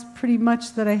else pretty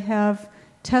much that I have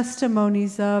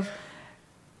testimonies of,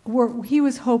 he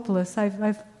was hopeless.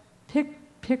 I've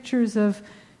picked pictures of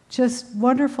just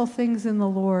wonderful things in the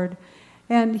Lord.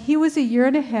 And he was 1.5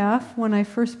 years when I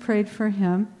first prayed for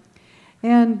him.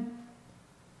 And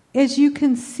as you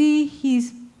can see,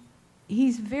 he's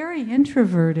very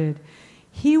introverted.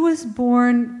 He was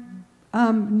born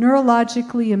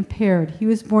neurologically impaired. He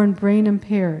was born brain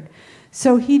impaired.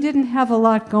 So he didn't have a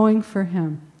lot going for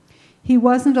him. He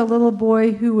wasn't a little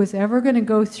boy who was ever going to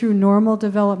go through normal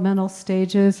developmental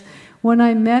stages. When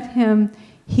I met him,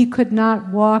 he could not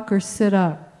walk or sit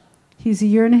up. He's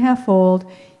 1.5 years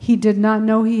old. He did not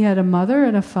know he had a mother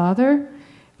and a father.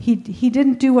 He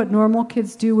didn't do what normal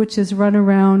kids do, which is run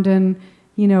around and,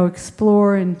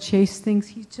 explore and chase things.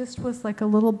 He just was like a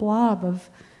little blob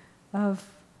of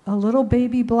a little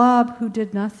baby blob who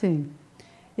did nothing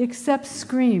except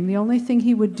scream. The only thing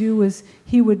he would do was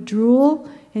he would drool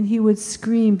and he would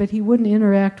scream, but he wouldn't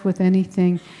interact with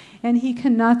anything. And he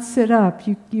cannot sit up.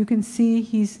 You can see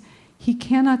he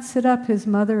cannot sit up. His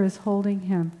mother is holding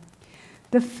him.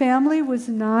 The family was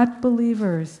not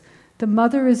believers. The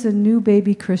mother is a new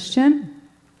baby Christian,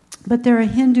 but they're a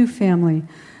Hindu family.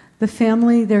 The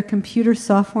family, they're computer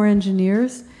software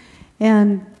engineers,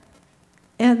 and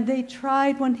they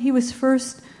tried when he was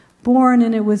first born,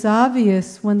 and it was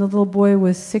obvious when the little boy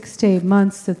was 6 to 8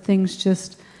 months that things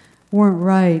just weren't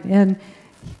right. And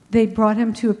they brought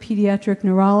him to a pediatric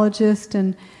neurologist,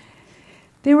 and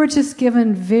they were just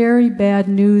given very bad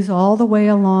news all the way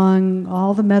along,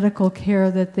 all the medical care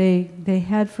that they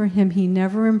had for him. He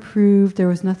never improved. There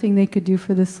was nothing they could do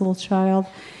for this little child.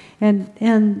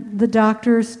 And the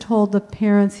doctors told the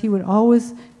parents he would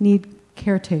always need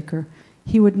caretaker.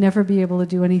 He would never be able to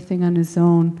do anything on his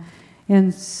own.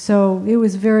 And so it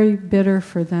was very bitter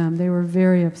for them. They were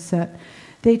very upset.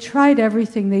 They tried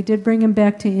everything. They did bring him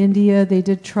back to India. They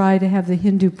did try to have the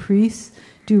Hindu priests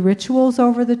do rituals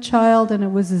over the child, and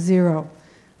it was a zero.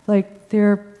 Like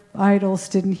their idols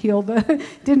did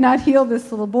not heal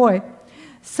this little boy.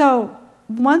 So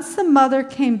once the mother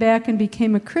came back and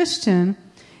became a Christian,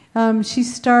 she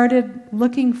started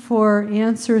looking for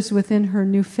answers within her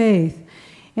new faith.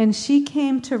 And she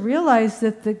came to realize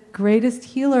that the greatest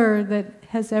healer that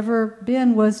has ever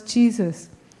been was Jesus.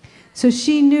 So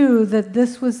she knew that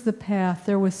this was the path.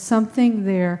 There was something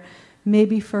there,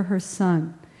 maybe for her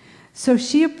son. So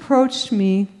she approached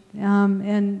me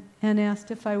and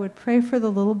asked if I would pray for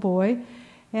the little boy.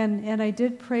 And I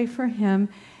did pray for him.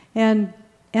 And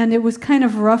it was kind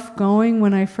of rough going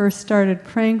when I first started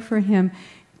praying for him,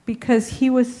 because he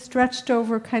was stretched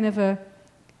over kind of a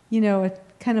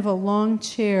long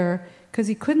chair, because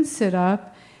he couldn't sit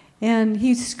up, and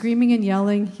he's screaming and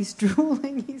yelling, he's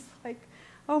drooling, he's like,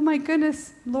 oh my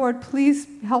goodness, Lord, please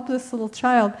help this little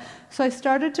child. So I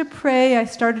started to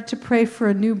pray for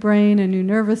a new brain, a new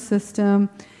nervous system.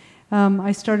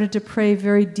 I started to pray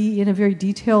in a very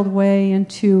detailed way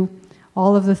into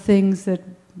all of the things that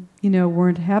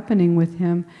weren't happening with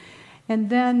him. And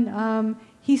then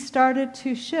he started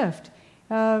to shift.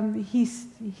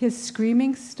 His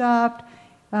screaming stopped,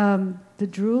 the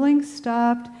drooling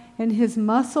stopped, and his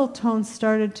muscle tone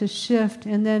started to shift.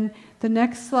 And then the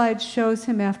next slide shows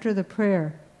him after the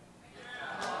prayer.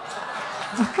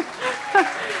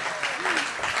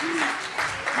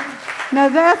 Now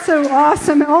that's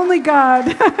awesome. Only God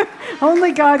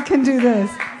can do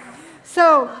this.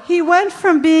 So he went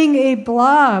from being a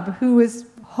blob who was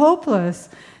hopeless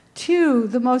to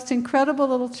the most incredible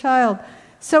little child.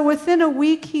 So within a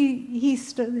week,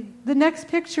 the next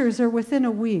pictures are within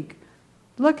a week.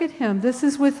 Look at him. This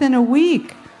is within a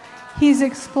week. He's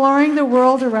exploring the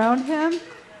world around him.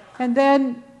 And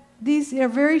then these are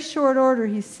very short order.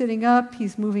 He's sitting up.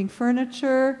 He's moving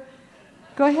furniture.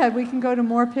 Go ahead. We can go to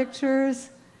more pictures.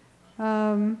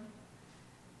 There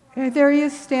he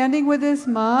is standing with his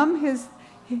mom.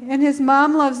 His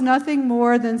mom loves nothing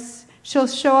more than she'll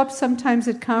show up sometimes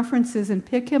at conferences and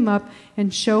pick him up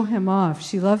and show him off.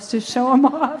 She loves to show him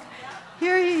off.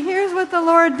 Here's what the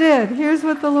Lord did. Here's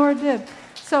what the Lord did.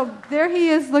 So there he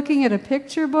is looking at a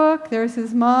picture book. There's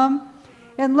his mom.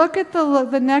 And look at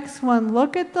the next one.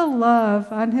 Look at the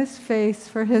love on his face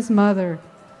for his mother.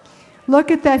 Look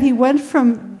at that. He went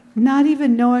from not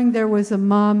even knowing there was a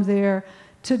mom there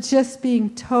to just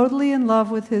being totally in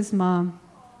love with his mom.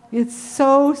 It's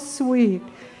so sweet.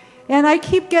 And I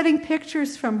keep getting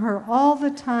pictures from her all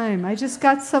the time. I just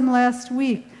got some last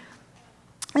week.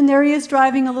 And there he is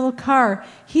driving a little car.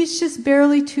 He's just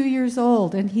barely 2 years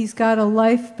old, and he's got a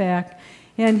life back.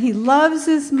 And he loves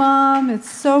his mom. It's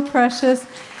so precious.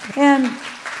 And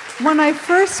when I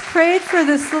first prayed for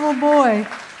this little boy,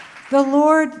 the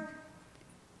Lord,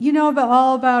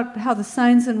 all about how the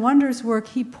signs and wonders work,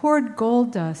 he poured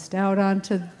gold dust out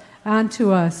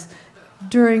onto us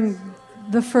during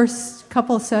the first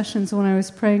couple of sessions when I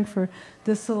was praying for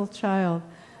this little child.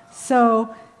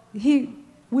 So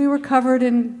we were covered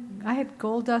in, I had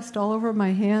gold dust all over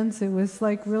my hands. It was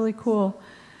like really cool.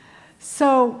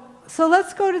 So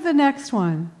let's go to the next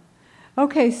one.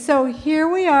 Okay, so here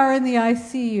we are in the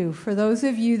ICU. For those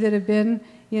of you that have been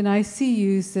in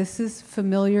ICUs, this is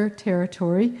familiar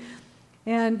territory.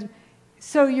 And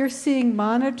so you're seeing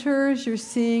monitors, you're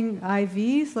seeing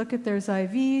IVs. Look at, there's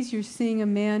IVs. You're seeing a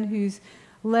man whose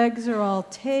legs are all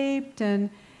taped.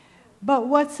 But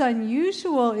what's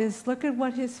unusual is look at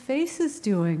what his face is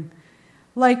doing.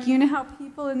 Like, you know how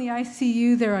people in the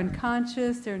ICU, they're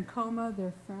unconscious, they're in coma,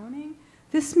 they're frowning?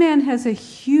 This man has a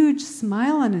huge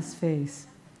smile on his face.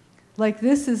 Like,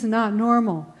 this is not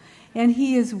normal. And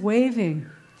he is waving.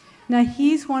 Now,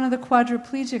 he's one of the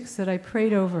quadriplegics that I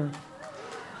prayed over.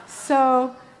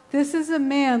 So this is a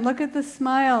man. Look at the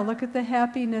smile. Look at the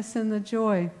happiness and the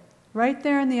joy. Right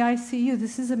there in the ICU.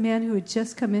 This is a man who had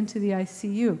just come into the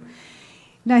ICU.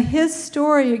 Now, his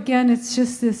story, again, it's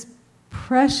just this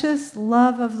precious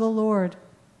love of the Lord.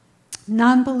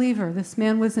 Non-believer. This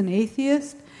man was an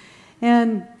atheist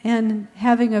and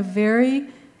having a very,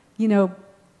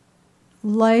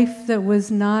 life that was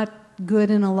not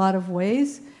good in a lot of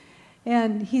ways.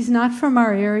 And he's not from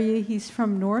our area. He's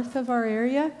from north of our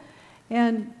area.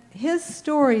 And his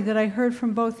story that I heard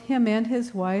from both him and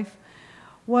his wife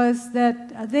was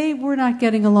that they were not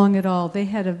getting along at all. They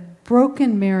had a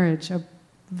broken marriage, a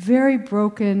very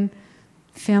broken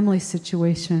family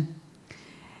situation.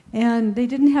 And they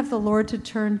didn't have the Lord to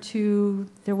turn to.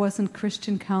 There wasn't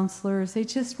Christian counselors. They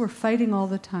just were fighting all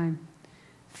the time.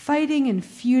 Fighting and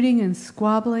feuding and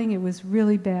squabbling. It was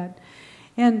really bad.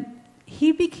 And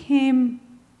he became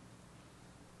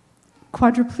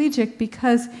quadriplegic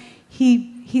because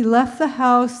he left the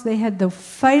house. They had the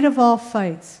fight of all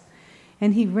fights.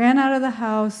 And he ran out of the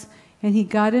house and he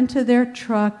got into their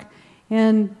truck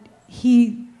and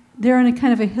they're in a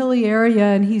kind of a hilly area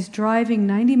and he's driving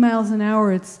 90 miles an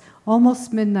hour. It's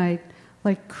almost midnight,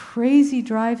 like crazy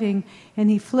driving, and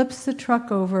he flips the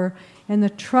truck over and the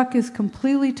truck is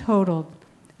completely totaled.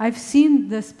 I've seen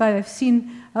this, but I've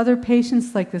seen other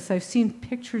patients like this. I've seen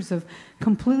pictures of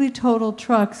completely totaled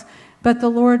trucks, but the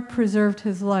Lord preserved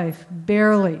his life,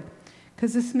 barely,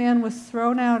 because this man was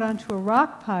thrown out onto a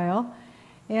rock pile,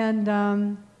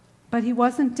 and but he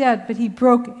wasn't dead, but he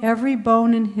broke every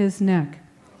bone in his neck.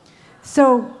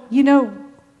 So,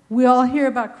 we all hear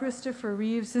about Christopher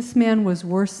Reeves. This man was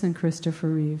worse than Christopher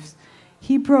Reeves.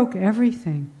 He broke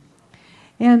everything.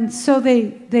 And so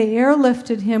they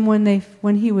airlifted him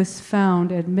when he was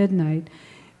found at midnight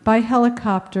by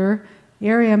helicopter,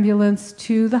 air ambulance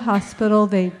to the hospital.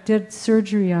 They did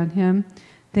surgery on him.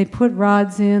 They put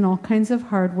rods in, all kinds of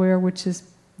hardware, which is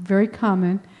very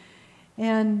common.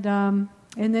 And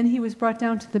then he was brought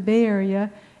down to the Bay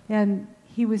Area, and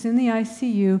he was in the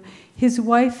ICU. His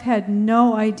wife had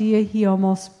no idea he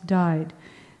almost died.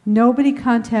 Nobody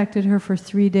contacted her for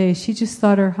 3 days. She just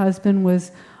thought her husband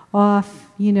was off,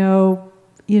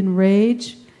 in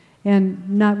rage and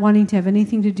not wanting to have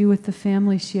anything to do with the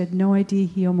family. She had no idea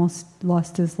he almost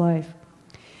lost his life.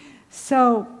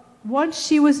 So once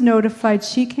she was notified,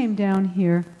 she came down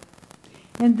here.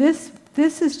 And this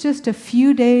is just a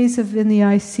few days in the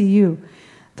ICU.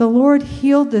 The Lord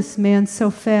healed this man so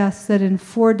fast that in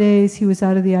 4 days he was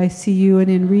out of the ICU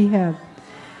and in rehab.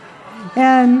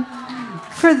 And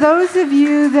for those of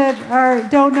you that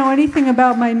don't know anything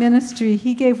about my ministry,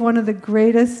 he gave one of the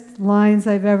greatest lines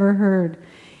I've ever heard.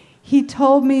 He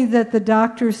told me that the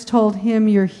doctors told him,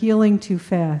 "You're healing too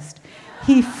fast."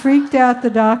 He freaked out the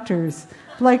doctors.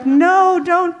 Like, "No,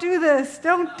 don't do this,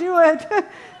 don't do it."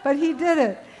 But he did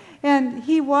it. And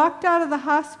he walked out of the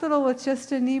hospital with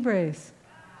just a knee brace.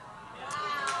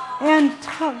 And,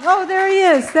 there he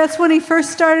is. That's when he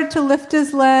first started to lift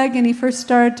his leg and he first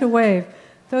started to wave.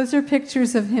 Those are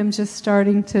pictures of him just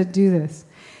starting to do this.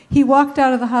 He walked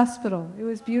out of the hospital. It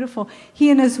was beautiful. He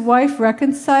and his wife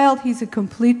reconciled. He's a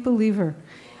complete believer.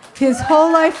 His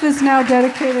whole life is now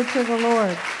dedicated to the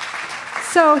Lord.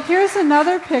 So here's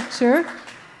another picture.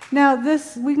 Now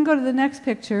we can go to the next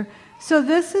picture. So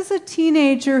this is a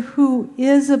teenager who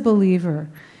is a believer.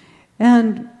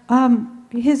 And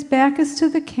his back is to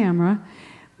the camera,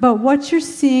 but what you're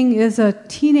seeing is a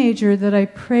teenager that I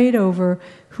prayed over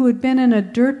who had been in a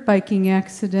dirt biking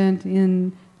accident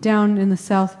down in the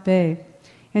South Bay.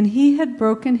 And he had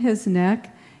broken his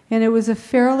neck, and it was a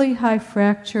fairly high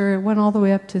fracture. It went all the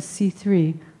way up to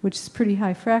C3, which is pretty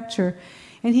high fracture.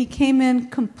 And he came in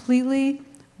completely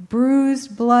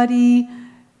bruised, bloody.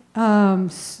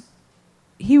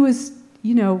 He was,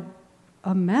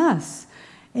 a mess.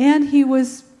 And he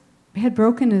had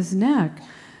broken his neck.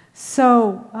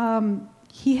 So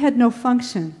he had no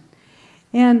function.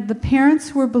 And the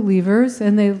parents were believers,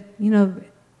 and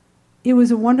it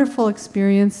was a wonderful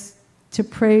experience to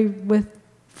pray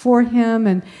for him.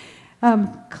 And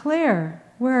Claire,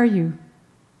 where are you?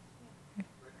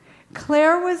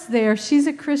 Claire was there. She's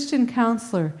a Christian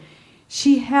counselor.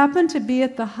 She happened to be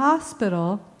at the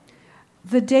hospital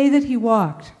the day that he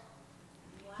walked.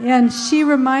 And she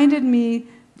reminded me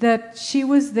that she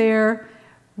was there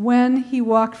when he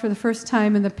walked for the first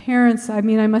time, and the parents, I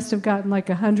must have gotten like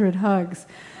 100 hugs.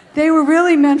 They were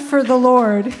really meant for the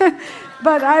Lord.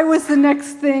 But I was the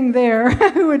next thing there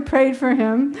who had prayed for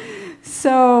him.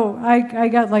 So I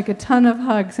got like a ton of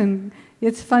hugs. And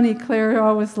it's funny, Claire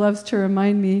always loves to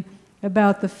remind me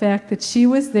about the fact that she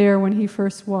was there when he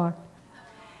first walked.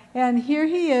 And here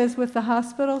he is with the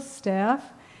hospital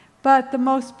staff. But the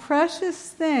most precious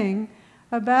thing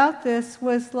about this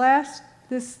was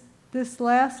this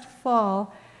last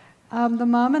fall, the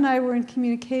mom and I were in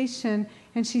communication,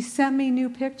 and she sent me new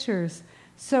pictures.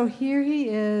 So here he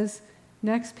is,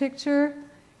 next picture,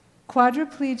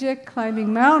 quadriplegic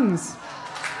climbing mountains.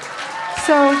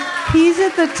 So he's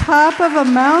at the top of a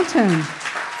mountain.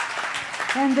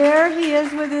 And there he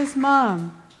is with his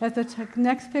mom. At the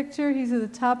next picture, he's at the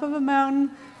top of a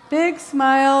mountain, big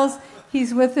smiles,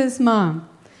 he's with his mom.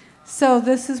 So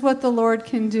this is what the Lord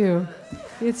can do.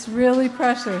 It's really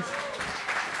precious.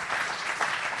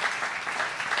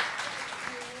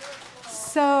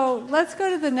 So let's go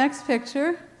to the next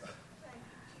picture.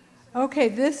 Okay,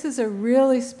 this is a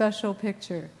really special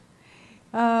picture.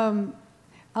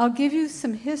 I'll give you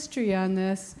some history on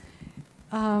this.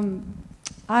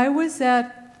 I was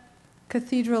at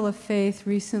Cathedral of Faith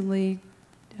recently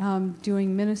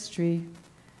doing ministry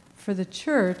for the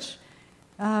church.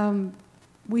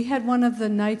 We had one of the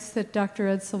nights that Dr.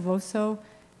 Ed Silvoso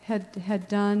had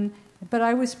done, but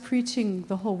I was preaching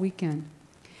the whole weekend.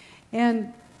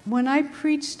 And when I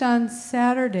preached on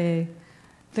Saturday,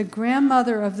 the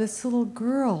grandmother of this little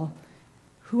girl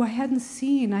who I hadn't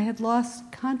seen, I had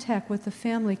lost contact with the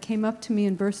family, came up to me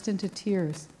and burst into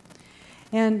tears.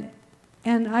 And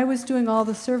I was doing all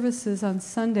the services on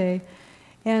Sunday,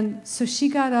 and so she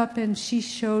got up and she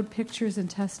showed pictures and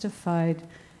testified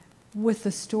with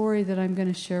the story that I'm going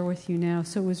to share with you now.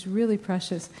 So it was really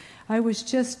precious. I was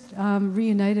just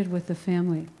reunited with the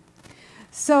family.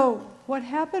 So what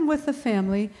happened with the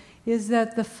family is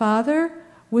that the father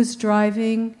was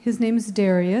driving, his name is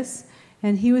Darius,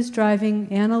 and he was driving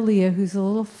Anna Leah, who's a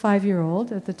little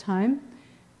 5-year-old at the time,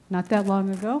 not that long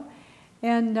ago,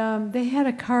 and they had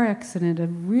a car accident, a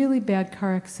really bad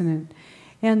car accident.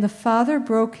 And the father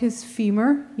broke his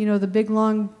femur, you know, the big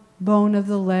long bone of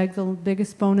the leg, the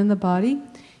biggest bone in the body.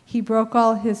 He broke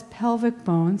all his pelvic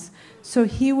bones, so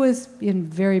he was in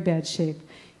very bad shape.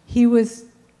 He was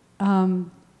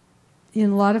in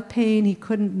a lot of pain, he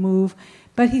couldn't move,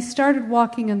 but he started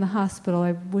walking in the hospital.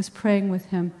 I was praying with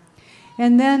him.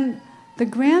 And then the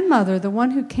grandmother, the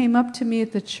one who came up to me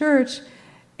at the church,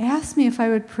 asked me if I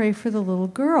would pray for the little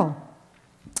girl,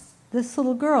 this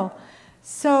little girl.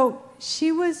 So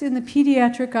she was in the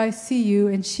pediatric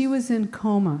ICU, and she was in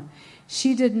coma.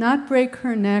 She did not break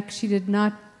her neck. She did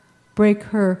not break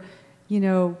her,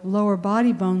 lower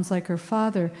body bones like her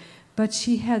father. But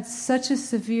she had such a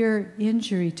severe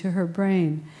injury to her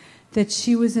brain that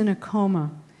she was in a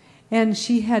coma. And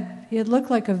it looked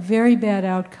like a very bad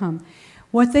outcome.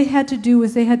 What they had to do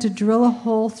was they had to drill a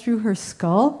hole through her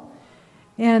skull,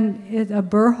 and a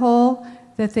burr hole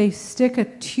that they stick a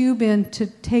tube in to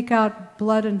take out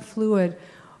blood and fluid,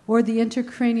 or the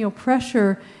intracranial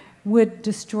pressure would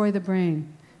destroy the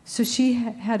brain. So she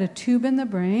had a tube in the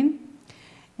brain,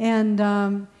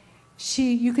 and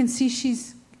you can see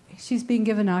she's being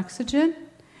given oxygen,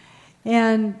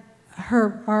 and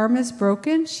her arm is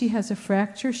broken. She has a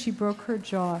fracture. She broke her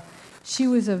jaw. She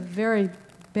was a very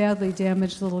badly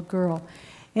damaged little girl.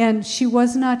 And she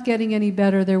was not getting any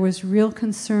better. There was real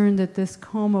concern that this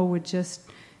coma would just,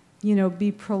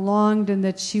 be prolonged, and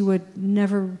that she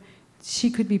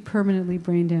could be permanently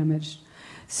brain damaged.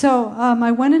 So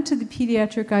I went into the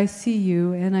pediatric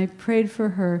ICU, and I prayed for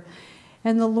her.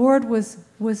 And the Lord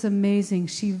was amazing.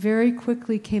 She very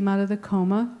quickly came out of the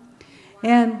coma.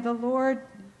 And the Lord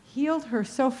healed her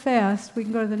so fast. We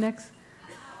can go to the next.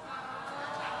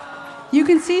 You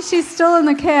can see she's still in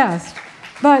the cast.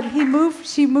 But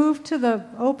she moved to the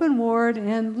open ward,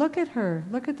 and look at her.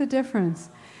 Look at the difference.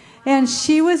 And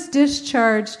she was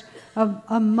discharged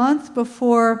a month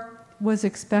before was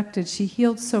expected. She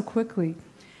healed so quickly.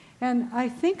 And I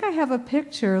think I have a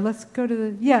picture. Let's go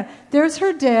to there's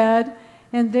her dad,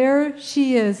 and there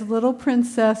she is, little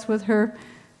princess with her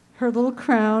little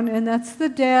crown, and that's the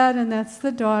dad, and that's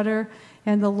the daughter,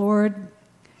 and the Lord,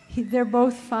 they're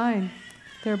both fine.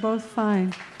 They're both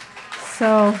fine.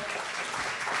 So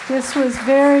this was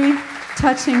very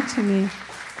touching to me.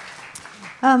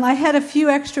 I had a few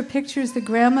extra pictures that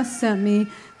Grandma sent me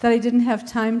that I didn't have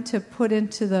time to put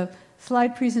into the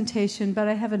slide presentation, but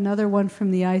I have another one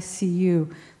from the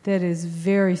ICU that is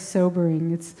very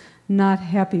sobering. It's not a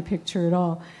happy picture at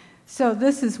all. So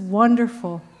this is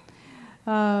wonderful.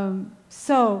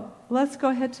 So let's go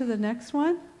ahead to the next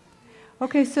one.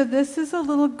 Okay, so this is a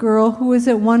little girl who was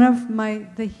at one of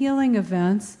the healing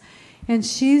events, and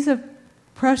she's a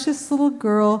precious little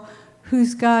girl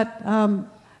who's got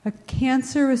a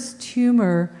cancerous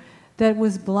tumor that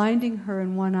was blinding her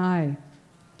in one eye.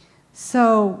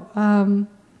 So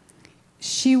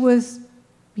she was,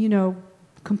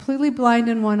 completely blind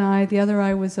in one eye, the other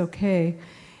eye was okay,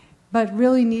 but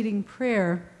really needing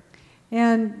prayer.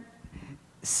 And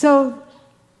so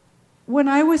when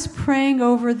I was praying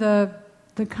over the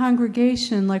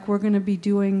congregation, like we're going to be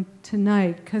doing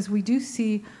tonight, because we do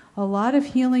see a lot of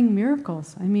healing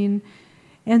miracles. And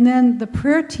then the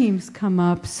prayer teams come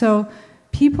up. So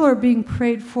people are being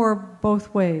prayed for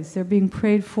both ways. They're being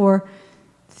prayed for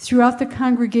throughout the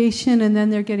congregation, and then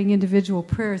they're getting individual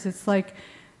prayers. It's like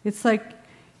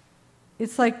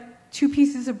 2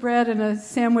 pieces of bread and a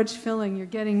sandwich filling. You're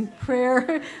getting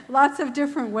prayer lots of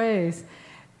different ways.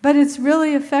 But it's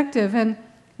really effective.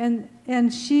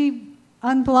 And she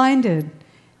unblinded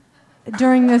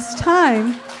during this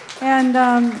time. And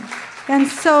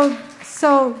so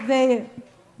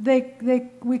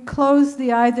we closed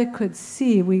the eye that could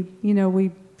see.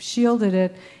 We shielded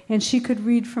it, and she could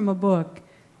read from a book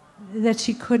that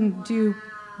she couldn't do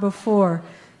before.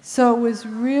 So it was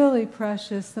really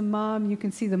precious. The mom, you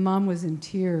can see the mom was in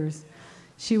tears.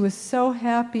 She was so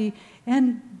happy.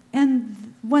 And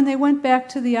when they went back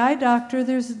to the eye doctor,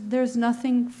 there's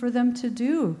nothing for them to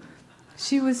do.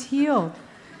 She was healed.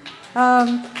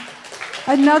 Another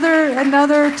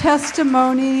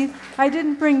testimony, I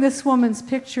didn't bring this woman's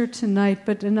picture tonight,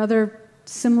 but another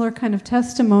similar kind of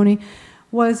testimony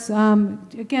was,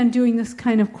 again, doing this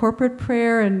kind of corporate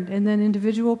prayer and then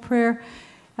individual prayer.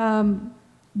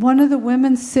 One of the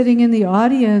women sitting in the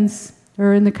audience,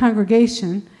 or in the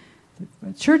congregation,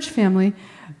 the church family,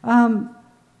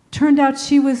 turned out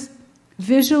she was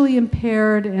visually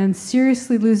impaired and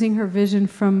seriously losing her vision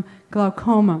from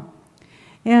glaucoma.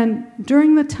 And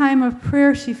during the time of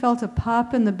prayer, she felt a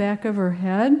pop in the back of her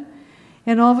head,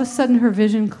 and all of a sudden her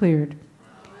vision cleared.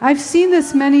 I've seen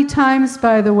this many times,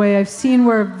 by the way. I've seen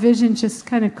where vision just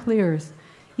kind of clears,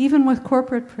 even with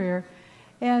corporate prayer.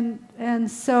 And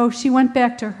so she went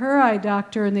back to her eye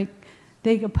doctor, and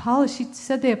they apologized. She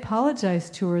said they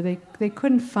apologized to her. They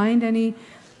couldn't find any,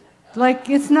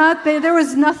 there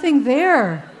was nothing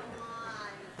there.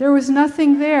 There was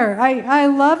nothing there. I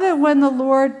love it when the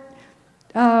Lord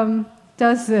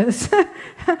does this.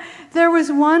 There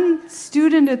was one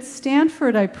student at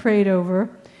Stanford I prayed over,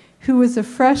 who was a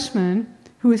freshman,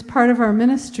 who was part of our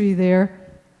ministry there,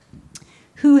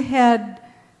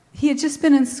 he had just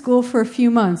been in school for a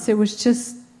few months. It was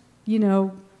just,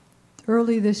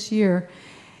 early this year.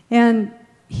 And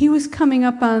he was coming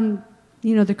up on,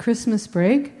 the Christmas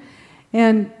break.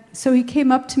 And so he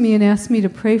came up to me and asked me to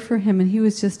pray for him, and he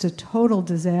was just a total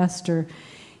disaster.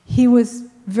 He was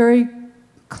very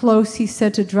close, he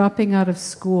said, to dropping out of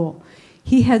school.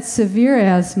 He had severe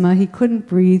asthma. He couldn't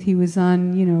breathe. He was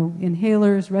on,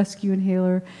 inhalers, rescue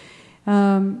inhaler.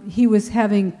 He was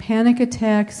having panic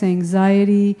attacks,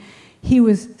 anxiety. He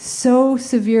was so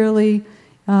severely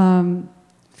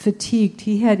fatigued.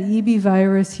 He had EB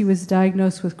virus. He was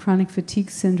diagnosed with chronic fatigue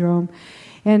syndrome.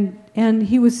 And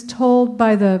he was told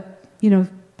by the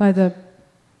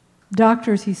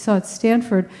doctors he saw at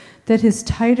Stanford that his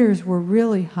titers were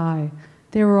really high.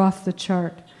 They were off the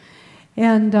chart.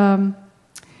 And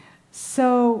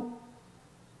so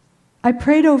I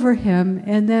prayed over him,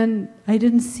 and then I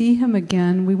didn't see him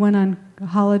again. We went on a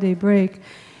holiday break.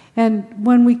 And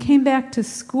when we came back to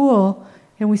school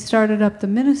and we started up the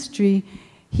ministry,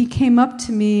 he came up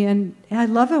to me, and I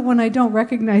love it when I don't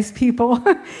recognize people.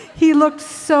 He looked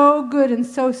so good and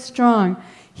so strong.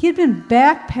 He had been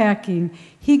backpacking.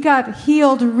 He got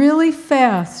healed really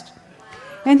fast.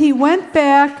 And he went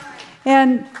back,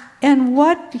 and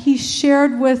what he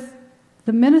shared with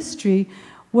the ministry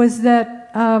was that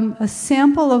a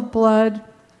sample of blood,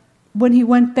 when he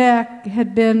went back,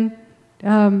 had been,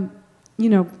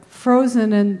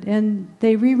 frozen, and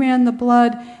they reran the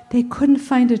blood. They couldn't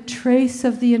find a trace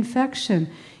of the infection.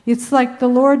 It's like the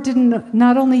Lord didn't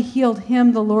not only healed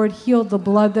him, the Lord healed the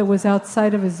blood that was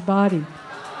outside of his body.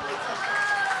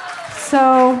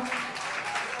 So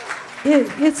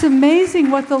it's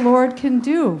amazing what the Lord can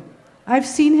do. I've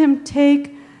seen him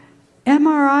take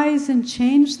MRIs and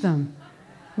change them,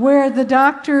 where the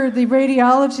doctor, the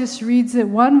radiologist reads it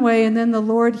one way, and then the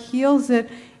Lord heals it,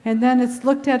 and then it's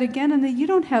looked at again, and you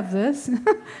don't have this.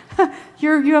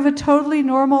 You have a totally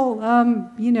normal,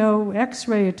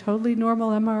 X-ray, a totally normal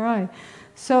MRI.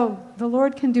 So the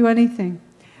Lord can do anything.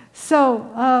 So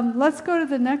let's go to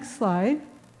the next slide.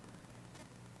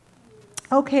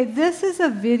 Okay, this is a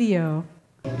video.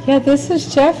 Yeah, this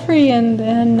is Jeffrey, and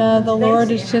the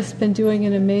Lord has just been doing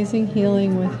an amazing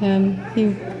healing with him.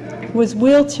 He was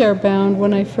wheelchair bound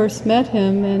when I first met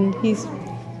him, and he's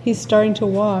starting to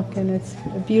walk, and it's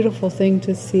a beautiful thing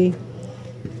to see.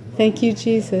 Thank you,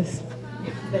 Jesus.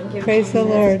 Thank you. Praise the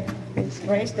Lord.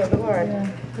 Praise the Lord.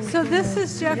 Yeah. So this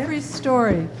is Jeffrey's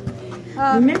story.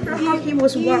 Remember how he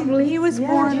was wobbly? He was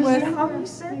born with how he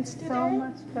sits today? so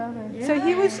much better. So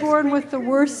he was born with the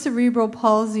worst cerebral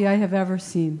palsy I have ever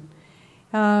seen.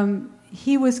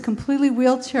 He was completely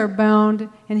wheelchair bound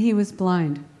and he was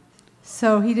blind.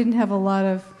 So he didn't have a lot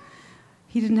of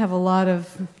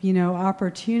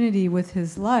opportunity with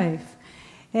his life.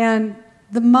 And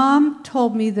the mom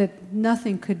told me that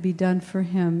nothing could be done for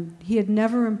him. He had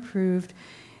never improved.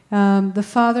 The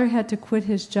father had to quit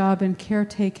his job and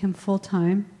caretake him full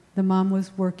time. The mom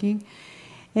was working.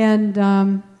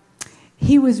 And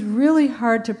he was really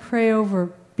hard to pray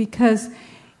over because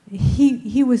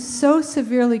he was so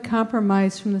severely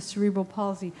compromised from the cerebral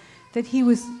palsy that he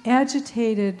was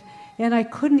agitated, and I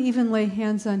couldn't even lay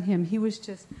hands on him. He was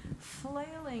just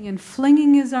flailing and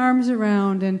flinging his arms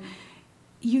around, and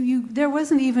there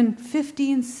wasn't even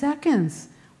 15 seconds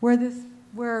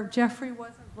where Jeffrey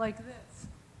wasn't like this.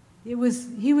 He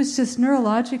was just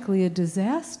neurologically a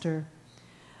disaster.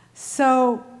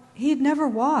 So he'd never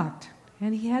walked,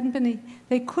 and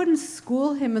they couldn't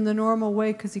school him in the normal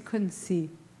way because he couldn't see.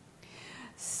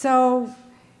 So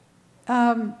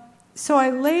I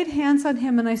laid hands on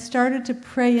him and I started to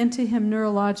pray into him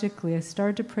neurologically. I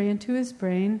started to pray into his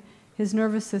brain, his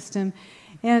nervous system,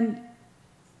 and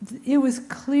it was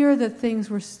clear that things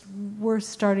were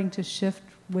starting to shift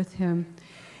with him.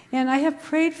 And I have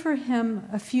prayed for him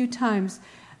a few times.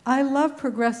 I love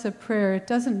progressive prayer. It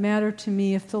doesn't matter to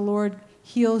me if the Lord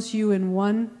heals you in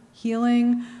one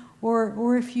healing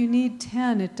or if you need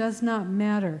 10. It does not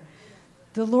matter.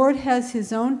 The Lord has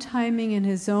His own timing and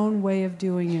His own way of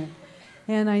doing it.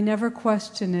 And I never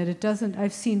question it.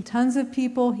 I've seen tons of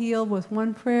people healed with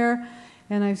one prayer,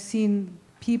 and I've seen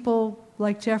people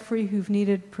like Jeffrey who've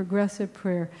needed progressive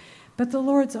prayer. But the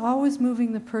Lord's always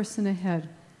moving the person ahead.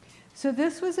 So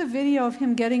this was a video of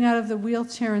him getting out of the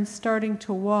wheelchair and starting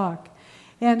to walk.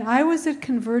 And I was at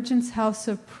Convergence House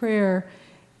of Prayer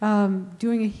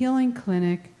doing a healing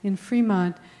clinic in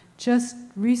Fremont just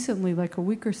recently, like a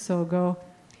week or so ago.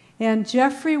 And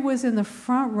Jeffrey was in the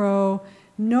front row,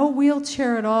 no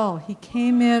wheelchair at all. He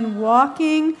came in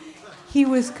walking. He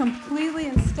was completely,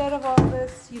 instead of all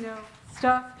this,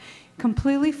 stuff,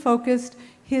 completely focused.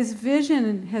 His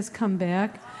vision has come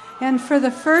back. And for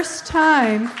the first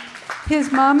time,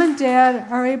 his mom and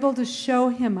dad are able to show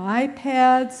him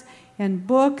iPads and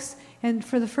books. And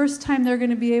for the first time, they're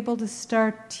going to be able to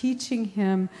start teaching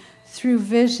him through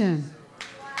vision.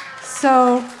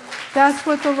 So that's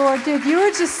what the Lord did. You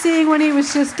were just seeing when he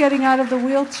was just getting out of the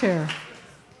wheelchair.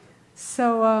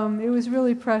 So it was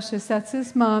really precious. That's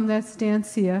his mom. That's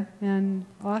Dancia, and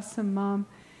awesome mom.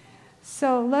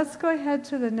 So let's go ahead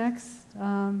to the next.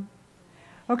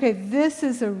 Okay, this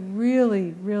is a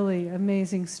really, really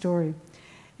amazing story.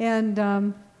 And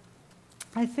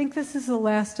I think this is the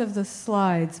last of the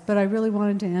slides, but I really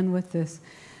wanted to end with this.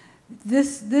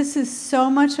 This is so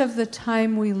much of the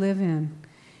time we live in,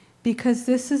 because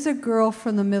this is a girl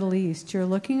from the Middle East. You're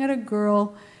looking at a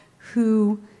girl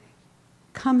who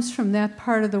comes from that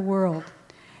part of the world.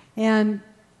 And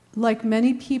like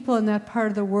many people in that part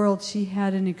of the world, she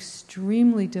had an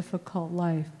extremely difficult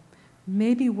life,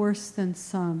 maybe worse than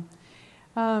some.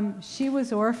 She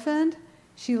was orphaned.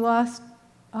 She lost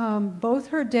both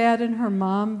her dad and her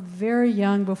mom very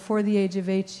young. Before the age of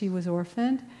 8, she was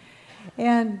orphaned.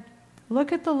 And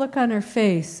look at the look on her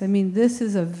face. I mean, this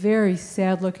is a very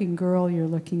sad-looking girl you're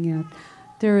looking at.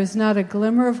 There is not a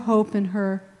glimmer of hope in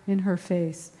her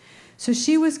face. So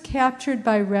she was captured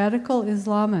by radical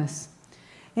Islamists.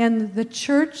 And the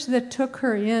church that took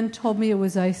her in told me it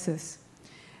was ISIS.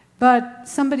 But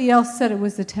somebody else said it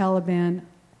was the Taliban.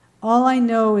 All I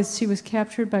know is she was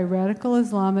captured by radical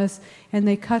Islamists, and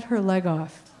they cut her leg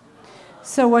off.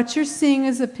 So what you're seeing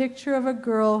is a picture of a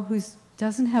girl who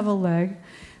doesn't have a leg.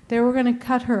 They were going to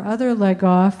cut her other leg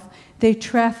off. They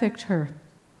trafficked her.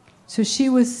 So she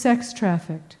was sex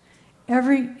trafficked.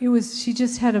 She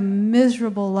just had a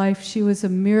miserable life. She was a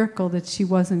miracle that she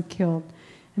wasn't killed.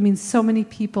 I mean, so many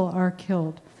people are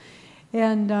killed.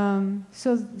 And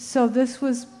so this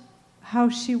was how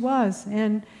she was.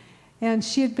 And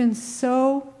she had been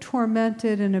so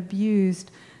tormented and abused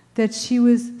that she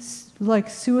was like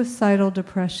suicidal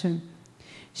depression.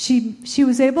 She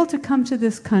was able to come to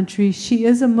this country. She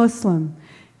is a Muslim.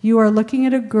 You are looking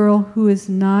at a girl who is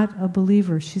not a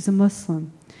believer. She's a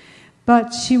Muslim.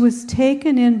 But she was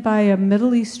taken in by a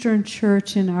Middle Eastern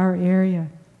church in our area,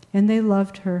 and they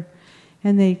loved her,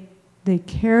 and they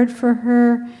cared for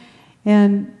her,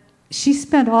 and she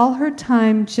spent all her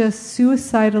time just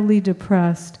suicidally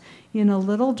depressed in a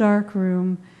little dark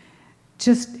room,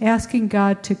 just asking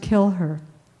God to kill her.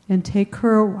 and take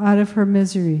her out of her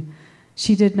misery.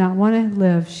 She did not want to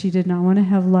live. She did not want to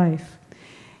have life.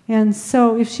 And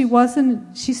so if she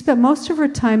wasn't, she spent most of her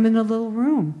time in a little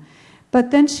room. But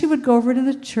then she would go over to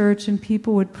the church and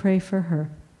people would pray for her.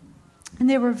 And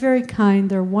they were very kind.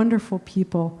 They're wonderful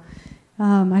people.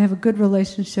 I have a good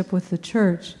relationship with the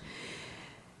church.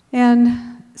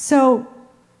 And so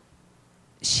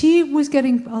she was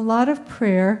getting a lot of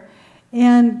prayer,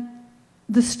 and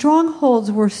the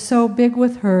strongholds were so big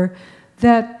with her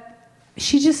that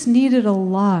she just needed a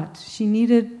lot. She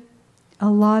needed a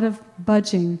lot of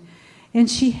budging. And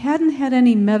she hadn't had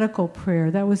any medical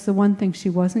prayer. That was the one thing she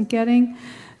wasn't getting.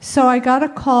 So I got a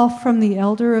call from the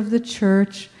elder of the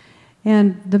church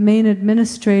and the main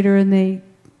administrator, and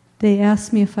they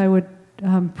asked me if I would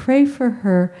pray for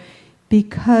her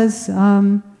because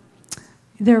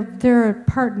they're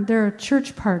a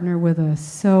church partner with us.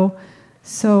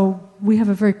 So we have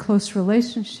a very close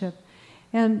relationship.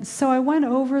 And so I went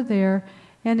over there,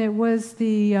 and it was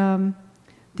the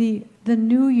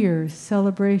New Year's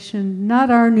celebration,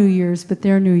 not our New Year's, but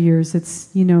their New Year's. It's,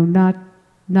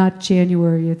 not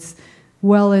January. It's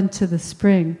well into the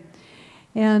spring.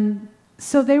 And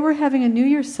so they were having a New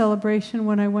Year's celebration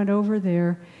when I went over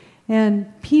there.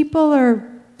 And people are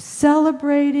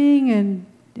celebrating and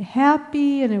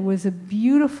happy, and it was a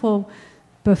beautiful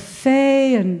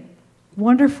buffet and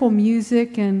wonderful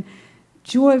music and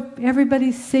joy.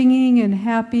 Everybody's singing and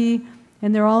happy,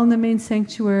 and they're all in the main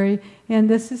sanctuary. And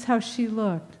this is how she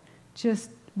looked,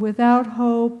 just without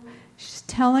hope. She's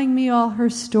telling me all her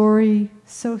story,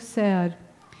 so sad.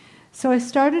 So I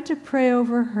started to pray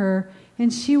over her,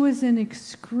 and she was in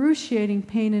excruciating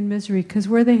pain and misery because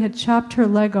where they had chopped her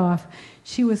leg off,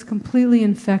 she was completely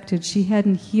infected. She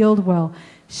hadn't healed well.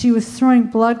 She was throwing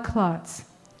blood clots,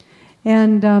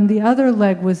 and the other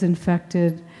leg was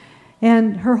infected,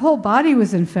 and her whole body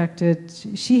was infected.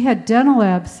 She had dental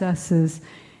abscesses.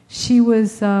 She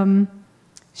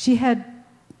had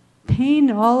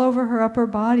pain all over her upper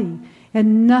body,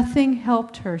 and nothing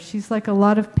helped her. She's like a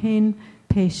lot of pain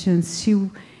patients.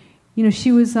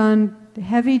 She was on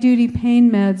heavy-duty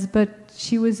pain meds, but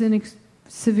she was in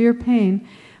severe pain.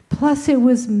 Plus, it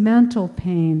was mental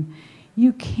pain.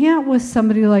 You can't, with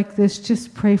somebody like this,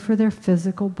 just pray for their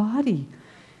physical body.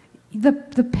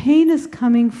 The pain is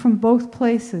coming from both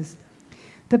places.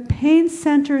 The pain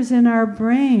centers in our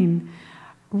brain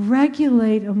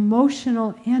regulate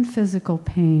emotional and physical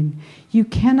pain. You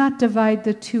cannot divide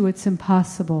the two. It's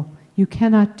impossible. You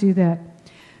cannot do that.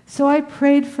 So I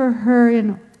prayed for her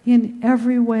in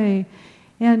every way,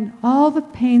 and all the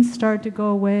pain started to go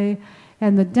away,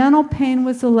 and the dental pain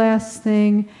was the last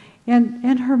thing,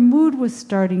 and her mood was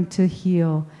starting to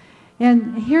heal.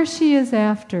 And here she is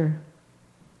after.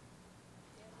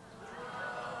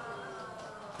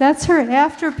 That's her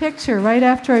after picture, right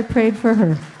after I prayed for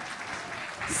her.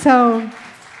 So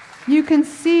you can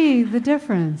see the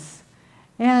difference.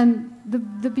 And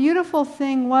the beautiful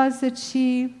thing was that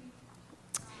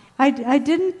I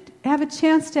didn't have a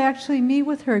chance to actually meet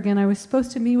with her again. I was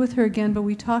supposed to meet with her again, but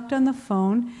we talked on the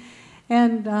phone.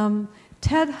 And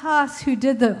Ted Haas, who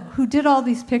did all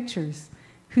these pictures,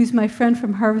 who's my friend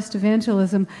from Harvest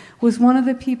Evangelism, was one of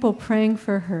the people praying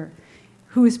for her,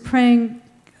 who was praying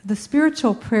the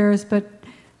spiritual prayers, but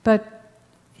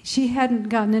she hadn't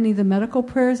gotten any of the medical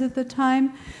prayers at the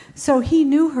time. So he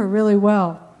knew her really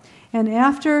well. And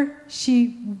after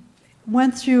she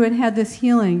went through and had this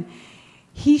healing,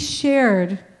 he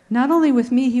shared, not only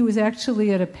with me, he was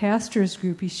actually at a pastor's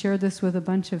group, he shared this with a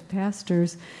bunch of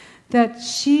pastors, that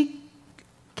she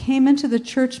came into the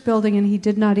church building and he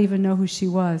did not even know who she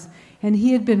was. And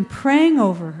he had been praying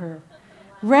over her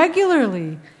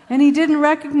regularly, and he didn't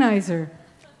recognize her.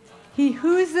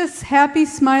 Who's this happy,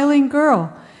 smiling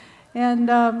girl?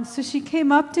 And so she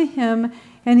came up to him,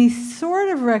 and he sort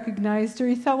of recognized her.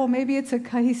 He thought, well, maybe it's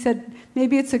he said,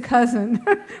 maybe it's a cousin.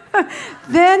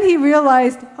 Then he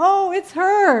realized, oh, it's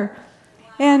her.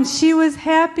 And she was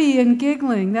happy and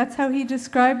giggling. That's how he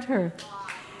described her.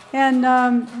 And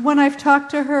when I've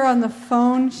talked to her on the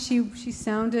phone, she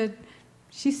sounded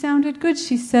good.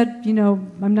 She said,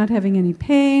 I'm not having any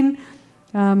pain.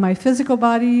 My physical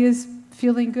body is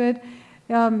feeling good.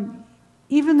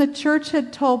 Even the church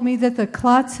had told me that the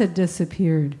clots had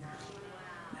disappeared.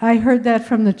 I heard that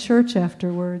from the church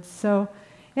afterwards. So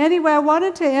anyway, I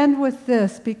wanted to end with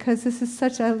this because this is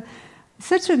such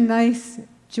a nice,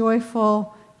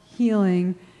 joyful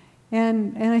healing.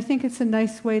 And I think it's a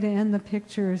nice way to end the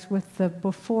pictures with the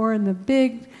before and the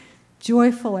big,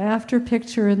 joyful after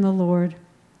picture in the Lord.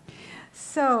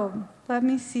 So let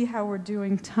me see how we're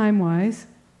doing time-wise.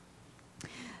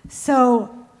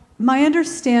 So my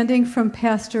understanding from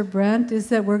Pastor Brent is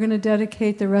that we're going to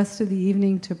dedicate the rest of the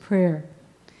evening to prayer,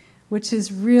 which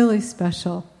is really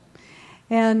special.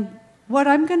 And what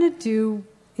I'm going to do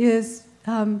is,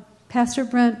 Pastor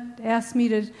Brent asked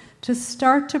me to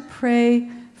start to pray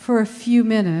for a few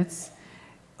minutes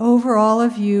over all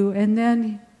of you, and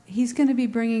then he's going to be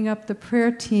bringing up the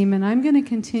prayer team, and I'm going to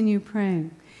continue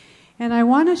praying. And I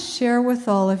want to share with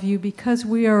all of you, because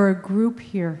we are a group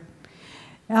here.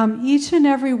 Each and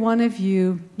every one of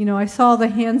you, I saw the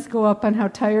hands go up on how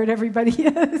tired everybody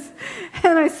is,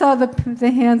 and I saw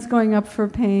the hands going up for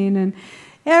pain, and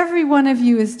every one of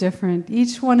you is different.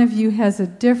 Each one of you has a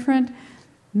different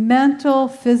mental,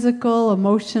 physical,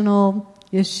 emotional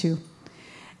issue.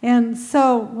 And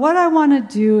so what I want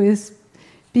to do is,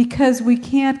 because we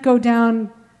can't go down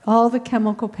all the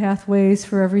chemical pathways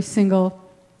for every single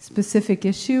specific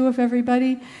issue of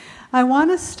everybody, I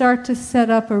want to start to set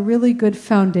up a really good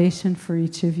foundation for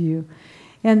each of you.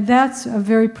 And that's a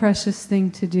very precious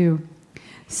thing to do.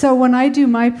 So when I do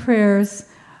my prayers,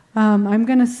 I'm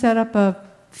going to set up a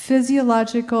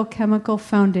physiological chemical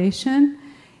foundation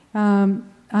on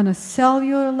a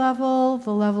cellular level,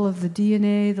 the level of the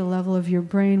DNA, the level of your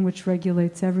brain, which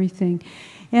regulates everything.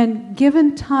 And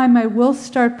given time, I will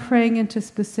start praying into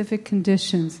specific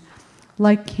conditions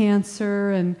like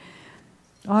cancer and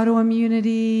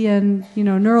autoimmunity and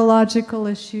neurological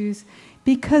issues,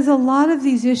 because a lot of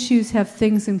these issues have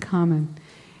things in common.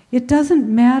 It doesn't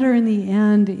matter in the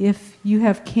end if you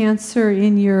have cancer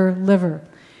in your liver,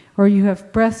 or you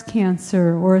have breast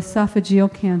cancer or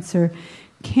esophageal cancer.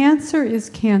 Cancer is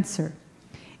cancer,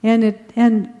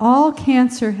 and all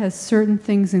cancer has certain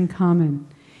things in common,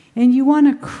 and you want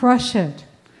to crush it.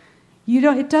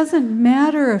 It doesn't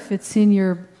matter if it's in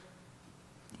your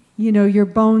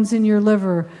bones in your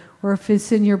liver, or if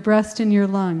it's in your breast and your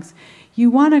lungs. You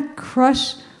want to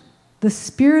crush the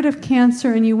spirit of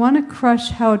cancer, and you want to crush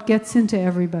how it gets into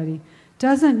everybody.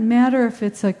 Doesn't matter if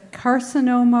it's a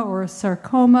carcinoma or a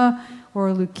sarcoma or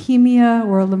a leukemia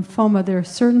or a lymphoma. There are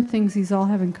certain things these all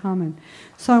have in common.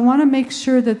 So I want to make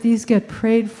sure that these get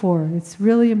prayed for. It's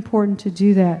really important to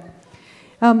do that.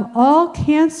 All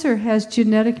cancer has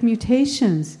genetic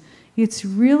mutations. It's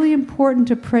really important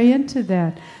to pray into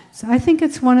that. So I think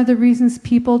it's one of the reasons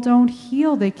people don't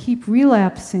heal. They keep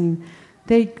relapsing.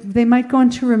 They might go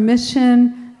into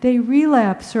remission, they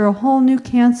relapse, or a whole new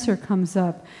cancer comes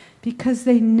up because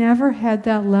they never had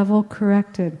that level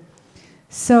corrected.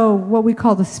 So what we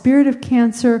call the spirit of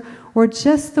cancer, or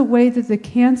just the way that the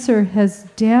cancer has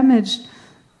damaged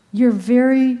the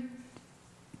very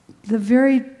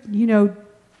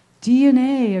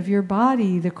DNA of your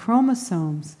body, the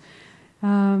chromosomes,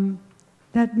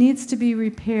 that needs to be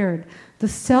repaired. The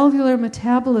cellular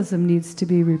metabolism needs to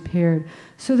be repaired.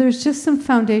 So there's just some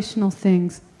foundational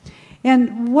things.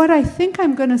 And what I think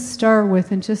I'm going to start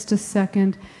with in just a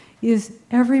second is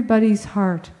everybody's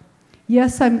heart.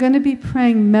 Yes, I'm going to be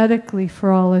praying medically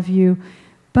for all of you,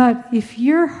 but if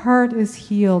your heart is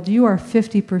healed, you are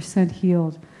 50%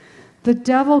 healed. The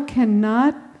devil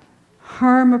cannot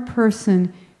harm a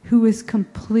person who is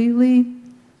completely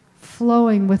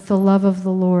flowing with the love of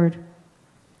the Lord.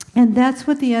 And that's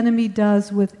what the enemy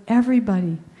does with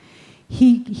everybody.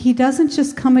 He doesn't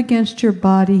just come against your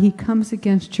body, he comes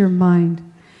against your mind.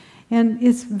 And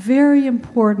it's very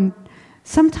important.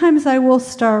 Sometimes I will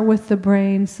start with the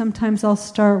brain, sometimes I'll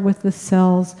start with the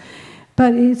cells,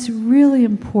 but it's really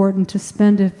important to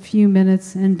spend a few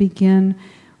minutes and begin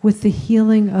with the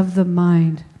healing of the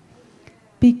mind.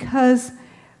 Because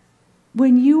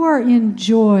when you are in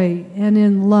joy and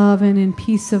in love and in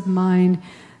peace of mind,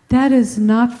 that is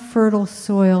not fertile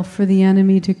soil for the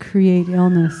enemy to create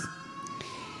illness.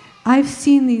 I've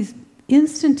seen these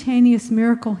instantaneous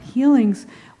miracle healings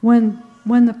when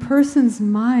the person's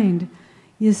mind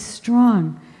is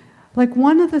strong. Like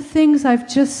one of the things I've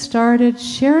just started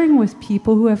sharing with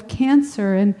people who have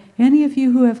cancer, and any of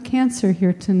you who have cancer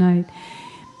here tonight,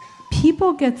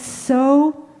 people get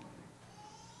so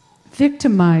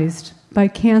victimized by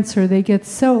cancer, they get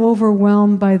so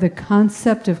overwhelmed by the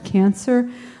concept of cancer.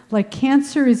 Like,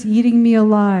 cancer is eating me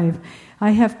alive.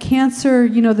 I have cancer,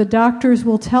 the doctors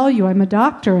will tell you, I'm a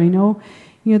doctor, I know.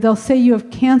 They'll say you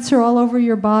have cancer all over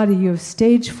your body, you have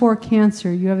stage 4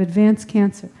 cancer, you have advanced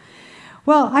cancer.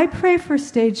 Well, I pray for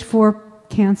stage 4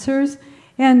 cancers,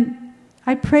 and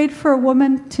I prayed for a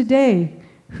woman today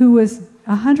who was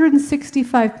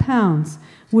 165 pounds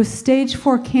with stage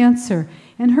 4 cancer,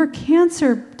 and her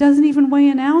cancer doesn't even weigh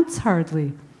an ounce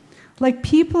hardly. Like,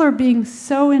 people are being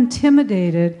so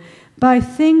intimidated by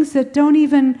things that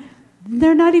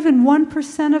they're not even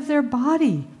 1% of their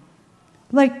body.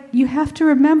 Like, you have to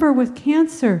remember with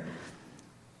cancer,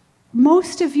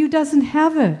 most of you doesn't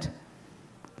have it.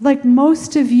 Like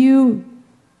most of you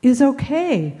is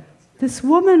okay. This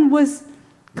woman was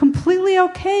completely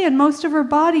okay in most of her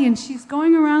body, and she's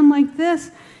going around like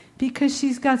this because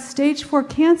she's got stage 4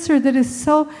 cancer that is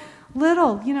so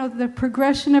little. You know, the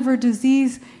progression of her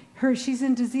disease, she's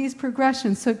in disease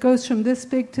progression, so it goes from this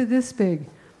big to this big.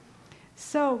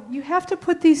 So you have to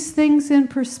put these things in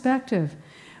perspective.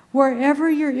 Wherever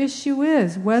your issue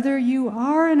is, whether you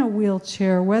are in a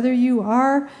wheelchair, whether you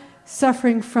are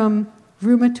suffering from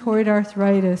rheumatoid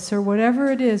arthritis or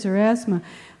whatever it is, or asthma,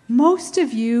 most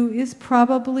of you is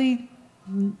probably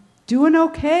doing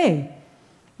okay.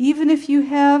 Even if you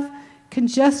have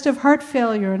congestive heart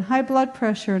failure and high blood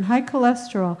pressure and high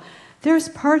cholesterol, there's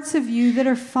parts of you that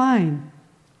are fine.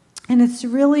 And it's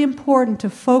really important to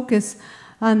focus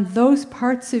on those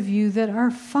parts of you that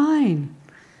are fine,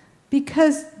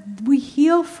 because we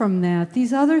heal from that.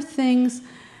 These other things,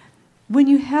 when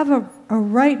you have a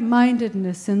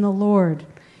right-mindedness in the Lord,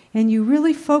 and you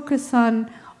really focus on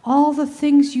all the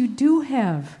things you do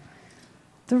have,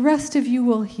 the rest of you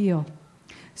will heal.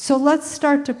 So let's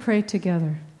start to pray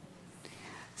together.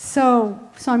 So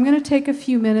I'm going to take a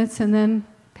few minutes, and then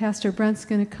Pastor Brent's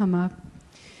going to come up.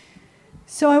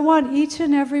 So I want each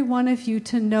and every one of you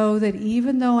to know that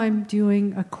even though I'm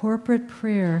doing a corporate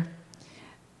prayer,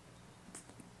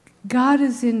 God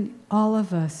is in all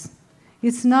of us.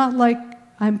 It's not like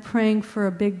I'm praying for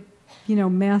a big,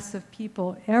 mass of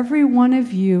people. Every one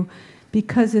of you,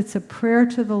 because it's a prayer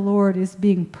to the Lord, is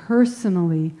being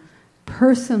personally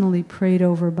prayed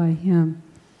over by Him.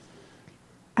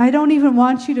 I don't even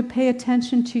want you to pay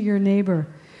attention to your neighbor.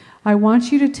 I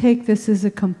want you to take this as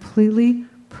a completely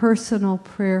personal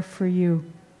prayer for you.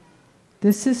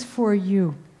 This is for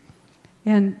you.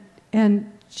 And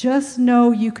just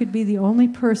know you could be the only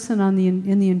person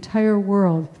in the entire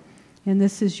world, and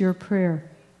this is your prayer.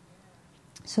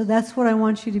 So that's what I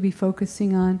want you to be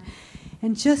focusing on.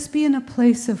 And just be in a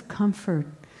place of comfort.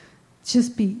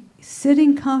 Just be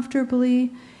sitting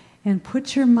comfortably and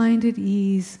put your mind at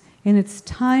ease. And it's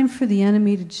time for the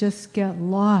enemy to just get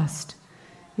lost.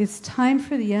 It's time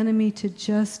for the enemy to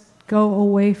just go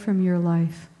away from your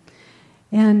life.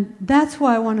 And that's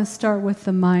why I want to start with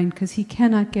the mind, because he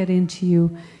cannot get into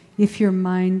you if your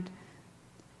mind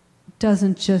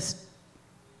doesn't just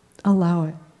allow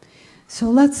it. So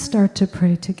let's start to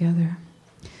pray together.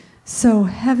 So,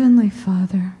 Heavenly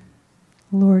Father,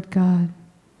 Lord God,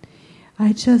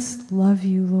 I just love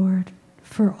you, Lord,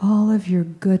 for all of your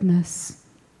goodness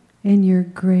and your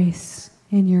grace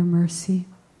and your mercy.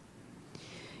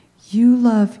 You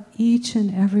love each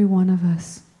and every one of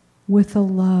us with a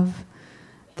love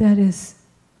that is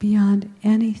beyond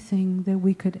anything that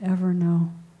we could ever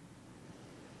know.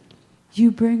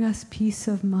 You bring us peace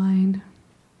of mind.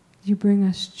 You bring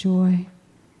us joy.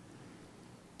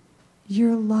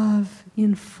 Your love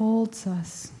enfolds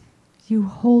us. You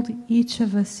hold each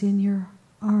of us in your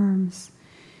arms.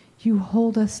 You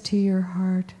hold us to your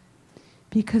heart,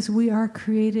 because we are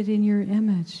created in your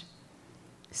image.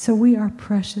 So we are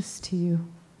precious to you.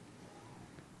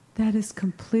 That is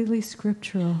completely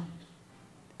scriptural.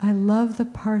 I love the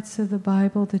parts of the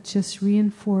Bible that just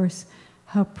reinforce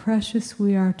how precious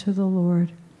we are to the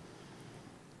Lord.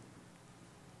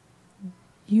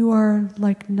 You are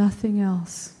like nothing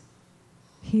else.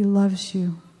 He loves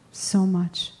you so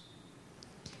much.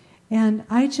 And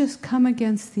I just come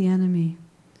against the enemy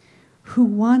who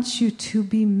wants you to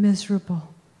be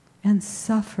miserable and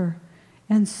suffer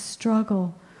and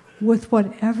struggle with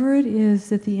whatever it is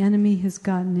that the enemy has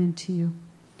gotten into you.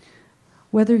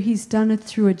 Whether he's done it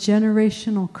through a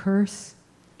generational curse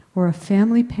or a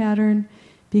family pattern,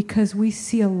 because we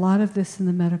see a lot of this in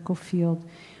the medical field.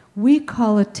 We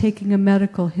call it taking a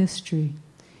medical history.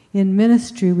 In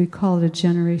ministry, we call it a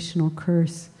generational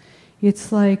curse.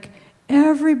 It's like,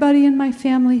 everybody in my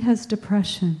family has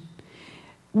depression.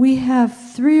 We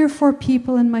have 3 or 4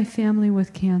 people in my family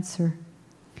with cancer.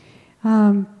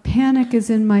 Panic is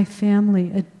in my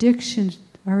family. Addictions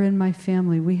are in my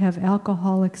family. We have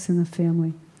alcoholics in the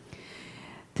family.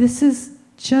 This is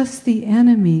just the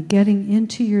enemy getting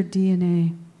into your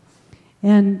DNA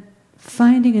and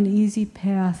finding an easy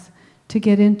path to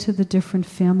get into the different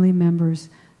family members.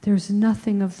 There's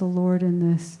nothing of the Lord in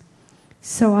this.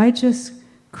 So I just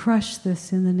crush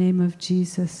this in the name of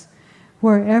Jesus.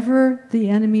 Wherever the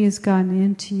enemy has gotten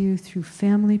into you through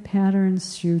family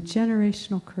patterns, through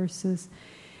generational curses,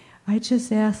 I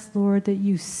just ask, Lord, that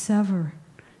you sever,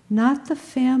 not the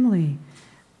family,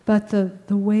 but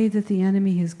the way that the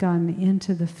enemy has gotten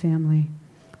into the family.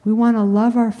 We want to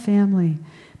love our family,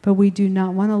 but we do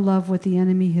not want to love what the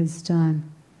enemy has done.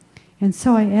 And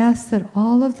so I ask that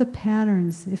all of the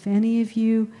patterns, if any of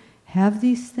you have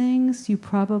these things, you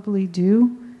probably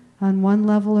do on one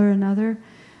level or another,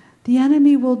 the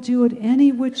enemy will do it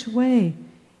any which way.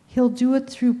 He'll do it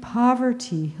through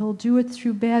poverty. He'll do it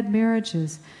through bad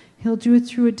marriages. He'll do it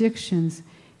through addictions.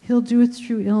 He'll do it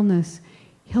through illness.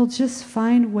 He'll just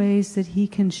find ways that he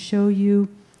can show you,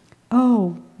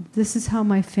 oh, this is how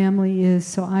my family is,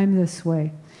 so I'm this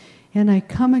way. And I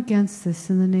come against this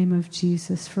in the name of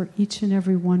Jesus for each and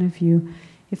every one of you.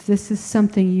 If this is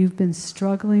something you've been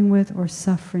struggling with or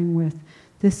suffering with,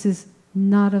 this is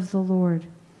not of the Lord.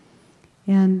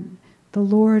 And the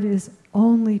Lord is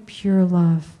only pure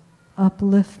love,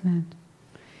 upliftment.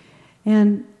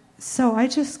 And so I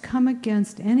just come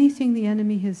against anything the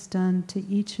enemy has done to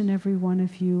each and every one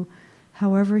of you,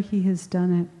 however he has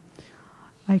done it.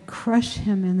 I crush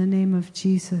him in the name of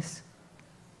Jesus.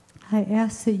 I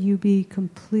ask that you be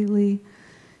completely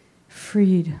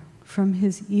freed from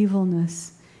his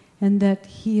evilness, and that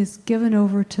he is given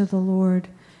over to the Lord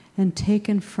and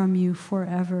taken from you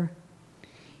forever.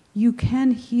 You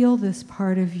can heal this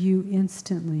part of you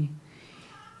instantly.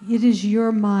 It is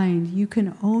your mind. You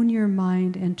can own your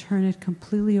mind and turn it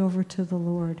completely over to the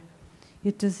Lord.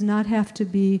 It does not have to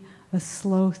be a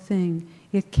slow thing.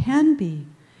 It can be,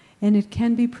 and it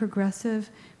can be progressive,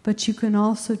 but you can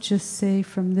also just say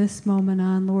from this moment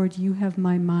on, Lord, you have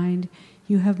my mind,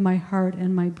 you have my heart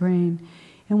and my brain.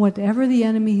 And whatever the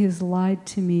enemy has lied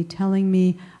to me, telling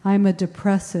me I'm a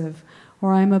depressive,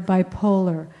 or I'm a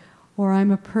bipolar, or I'm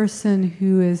a person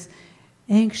who is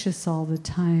anxious all the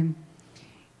time,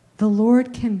 the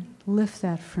Lord can lift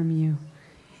that from you.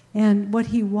 And what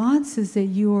he wants is that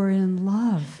you are in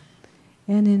love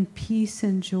and in peace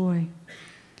and joy.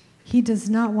 He does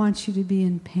not want you to be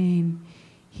in pain.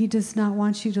 He does not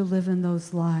want you to live in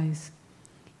those lies.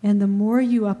 And the more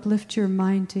you uplift your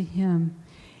mind to him,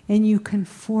 and you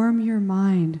conform your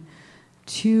mind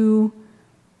to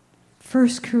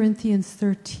 1 Corinthians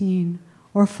 13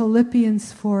 or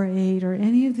Philippians 4:8 or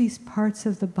any of these parts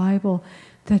of the Bible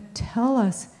that tell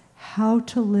us how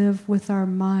to live with our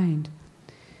mind.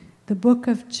 The book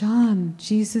of John,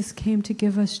 Jesus came to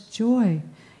give us joy.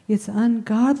 It's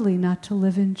ungodly not to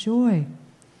live in joy.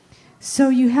 So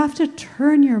you have to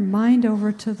turn your mind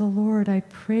over to the Lord. I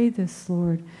pray this,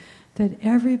 Lord, that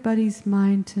everybody's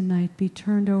mind tonight be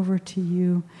turned over to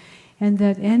you, and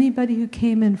that anybody who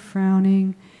came in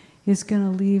frowning is going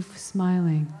to leave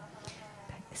smiling.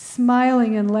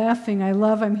 Smiling and laughing.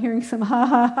 I'm hearing some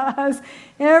ha-ha-has.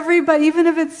 Everybody, even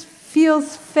if it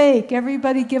feels fake,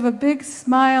 everybody give a big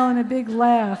smile and a big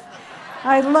laugh.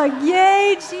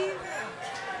 Yay, Jesus!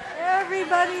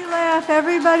 Everybody laugh,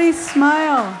 everybody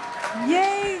smile.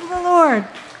 Yay, the Lord.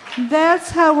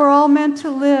 That's how we're all meant to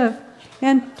live.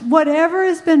 And whatever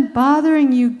has been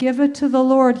bothering you, give it to the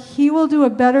Lord. He will do a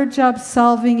better job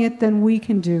solving it than we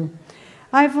can do.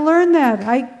 I've learned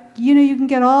that. You can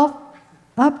get all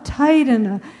uptight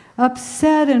and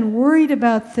upset and worried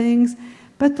about things,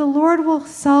 but the Lord will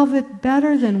solve it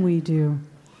better than we do.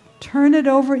 Turn it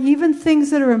over, even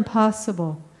things that are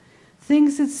impossible,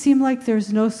 things that seem like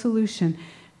there's no solution.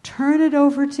 Turn it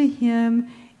over to him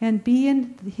and be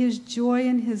in his joy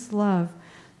and his love.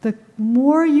 The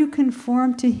more you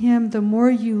conform to him, the more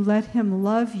you let him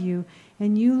love you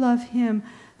and you love him,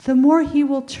 the more he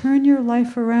will turn your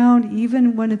life around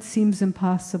even when it seems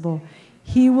impossible.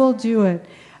 He will do it.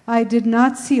 I did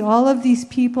not see all of these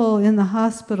people in the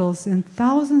hospitals, and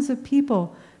thousands of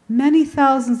people, many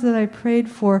thousands that I prayed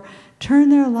for, turn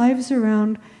their lives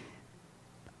around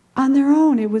on their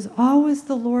own. It was always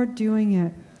the Lord doing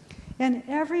it. And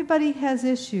everybody has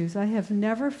issues. I have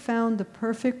never found the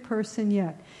perfect person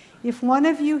yet. If one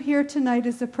of you here tonight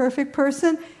is the perfect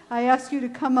person, I ask you to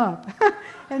come up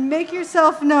and make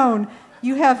yourself known.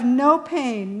 You have no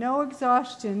pain, no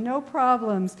exhaustion, no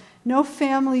problems, no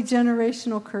family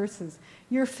generational curses.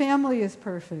 Your family is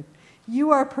perfect. You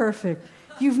are perfect.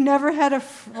 You've never had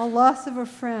a loss of a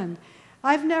friend.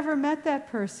 I've never met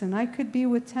that person. I could be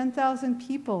with 10,000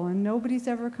 people and nobody's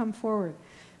ever come forward.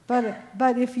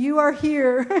 But if you are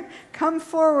here, come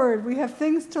forward. We have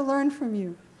things to learn from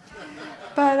you.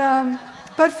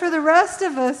 But for the rest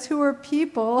of us who are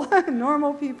people,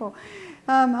 normal people,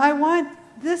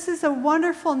 this is a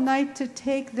wonderful night to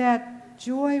take that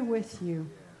joy with you.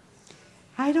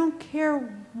 I don't care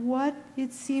what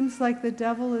it seems like the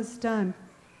devil has done.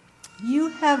 You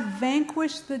have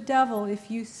vanquished the devil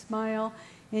if you smile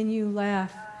and you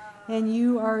laugh and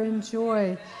you are in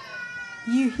joy.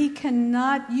 You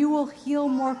will heal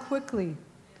more quickly.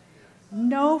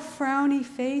 No frowny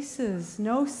faces,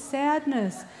 no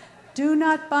sadness. Do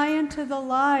not buy into the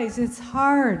lies. It's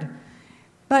hard.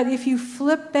 But if you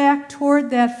flip back toward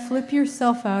that, flip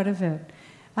yourself out of it.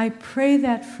 I pray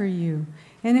that for you.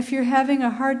 And if you're having a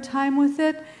hard time with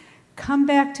it, come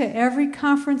back to every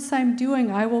conference I'm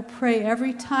doing. I will pray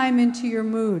every time into your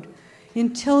mood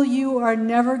until you are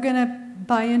never going to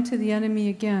buy into the enemy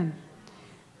again.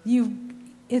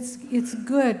 It's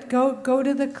good. Go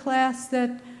to the class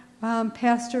that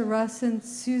Pastor Russ and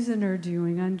Susan are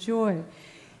doing on joy.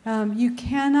 You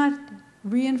cannot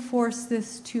reinforce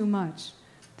this too much.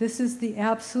 This is the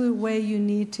absolute way you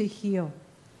need to heal.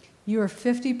 You are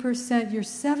 50%, you're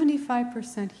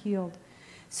 75% healed.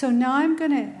 So now I'm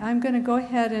gonna go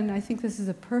ahead, and I think this is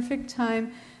a perfect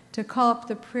time to call up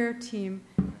the prayer team,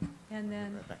 and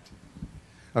then.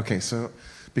 Okay, so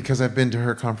because I've been to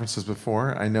her conferences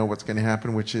before, I know what's going to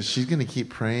happen, which is she's going to keep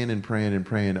praying and praying and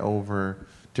praying over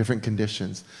different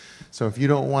conditions. So if you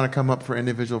don't want to come up for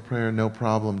individual prayer, no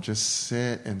problem. Just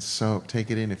sit and soak. Take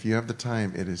it in. If you have the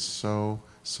time, it is so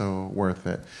worth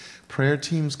it. Prayer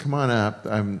teams, come on up.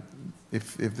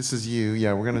 If this is you,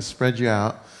 we're going to spread you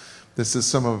out. This is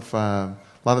some of a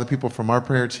lot of the people from our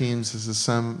prayer teams. This is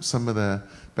some of the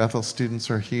Bethel students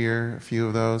are here, a few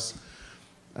of those.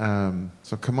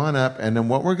 So come on up. And then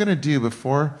what we're going to do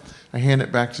before I hand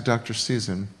it back to Dr.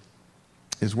 Susan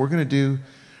is we're going to do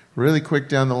really quick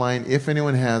down the line, if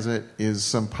anyone has it, is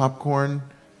some popcorn,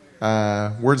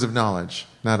 words of knowledge.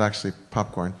 Not actually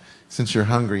popcorn, since you're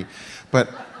hungry, but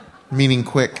meaning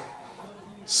quick.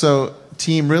 So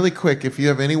team, really quick, if you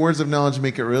have any words of knowledge,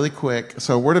 make it really quick.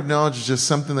 So a word of knowledge is just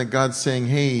something that God's saying,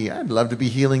 hey, I'd love to be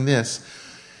healing this.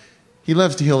 He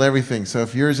loves to heal everything. So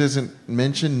if yours isn't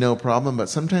mentioned, no problem. But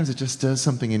sometimes it just does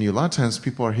something in you. A lot of times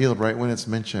people are healed right when it's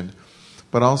mentioned.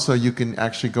 But also you can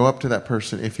actually go up to that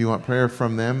person. If you want prayer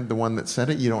from them, the one that said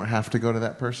it, you don't have to go to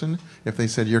that person if they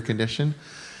said your condition.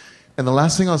 And the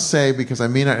last thing I'll say, because I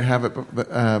may not have it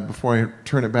before I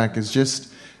turn it back, is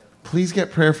just please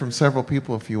get prayer from several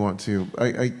people if you want to.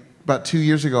 About 2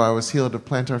 years ago, I was healed of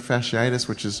plantar fasciitis,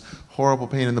 which is horrible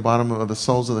pain in the bottom of the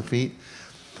soles of the feet.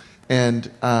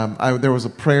 And there was a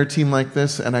prayer team like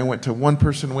this, and I went to one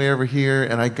person way over here,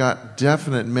 and I got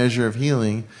definite measure of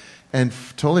healing, and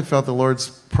totally felt the Lord's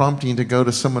prompting to go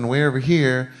to someone way over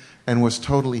here, and was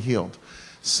totally healed.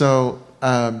 So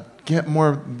get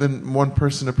more than one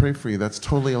person to pray for you. That's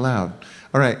totally allowed.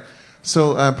 All right.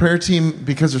 So prayer team,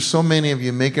 because there's so many of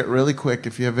you, make it really quick.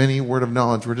 If you have any word of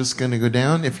knowledge, we're just going to go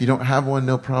down. If you don't have one,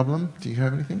 no problem. Do you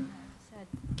have anything?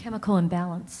 Chemical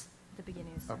imbalance at the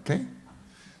beginning. Okay.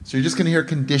 So you're just going to hear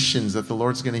conditions that the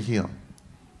Lord's going to heal.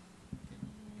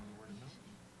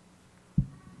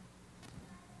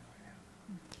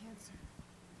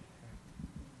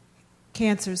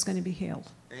 Cancer is going to be healed.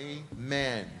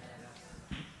 Amen.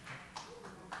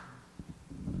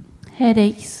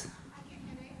 Headaches.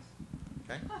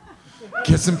 Okay.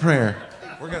 Get some prayer.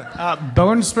 We're gonna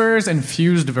bone spurs and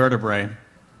fused vertebrae.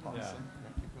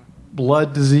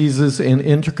 Blood diseases in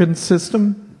endocrine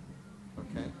system.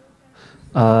 Okay.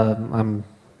 I'm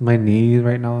my knee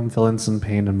right now. I'm feeling some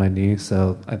pain in my knee,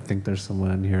 so I think there's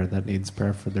someone in here that needs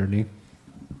prayer for their knee.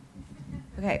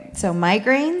 Okay, so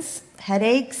migraines,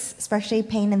 headaches, especially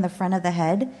pain in the front of the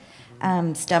head,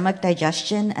 stomach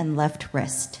digestion, and left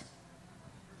wrist.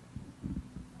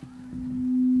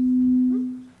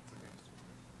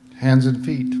 Hands and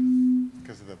feet.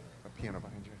 Because of the piano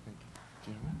behind you, I think.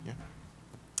 Do you know that?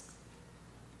 Yeah.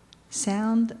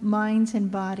 Sound, minds,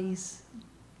 and bodies.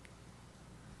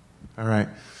 All right.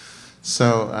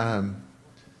 So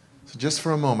just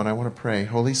for a moment, I want to pray.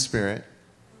 Holy Spirit,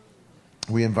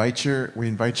 we invite your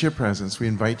presence. We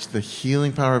invite the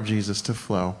healing power of Jesus to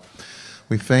flow.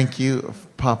 We thank you,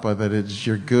 Papa, that it is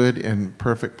your good and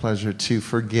perfect pleasure to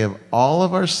forgive all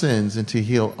of our sins and to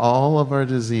heal all of our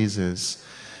diseases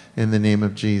in the name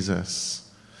of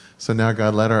Jesus. So now,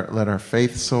 God, let our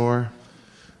faith soar.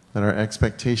 Let our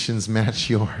expectations match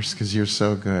yours, because you're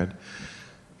so good.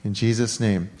 In Jesus'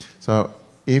 name. So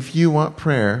if you want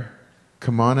prayer,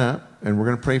 come on up, and we're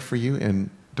going to pray for you, and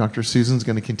Dr. Susan's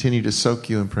going to continue to soak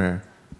you in prayer.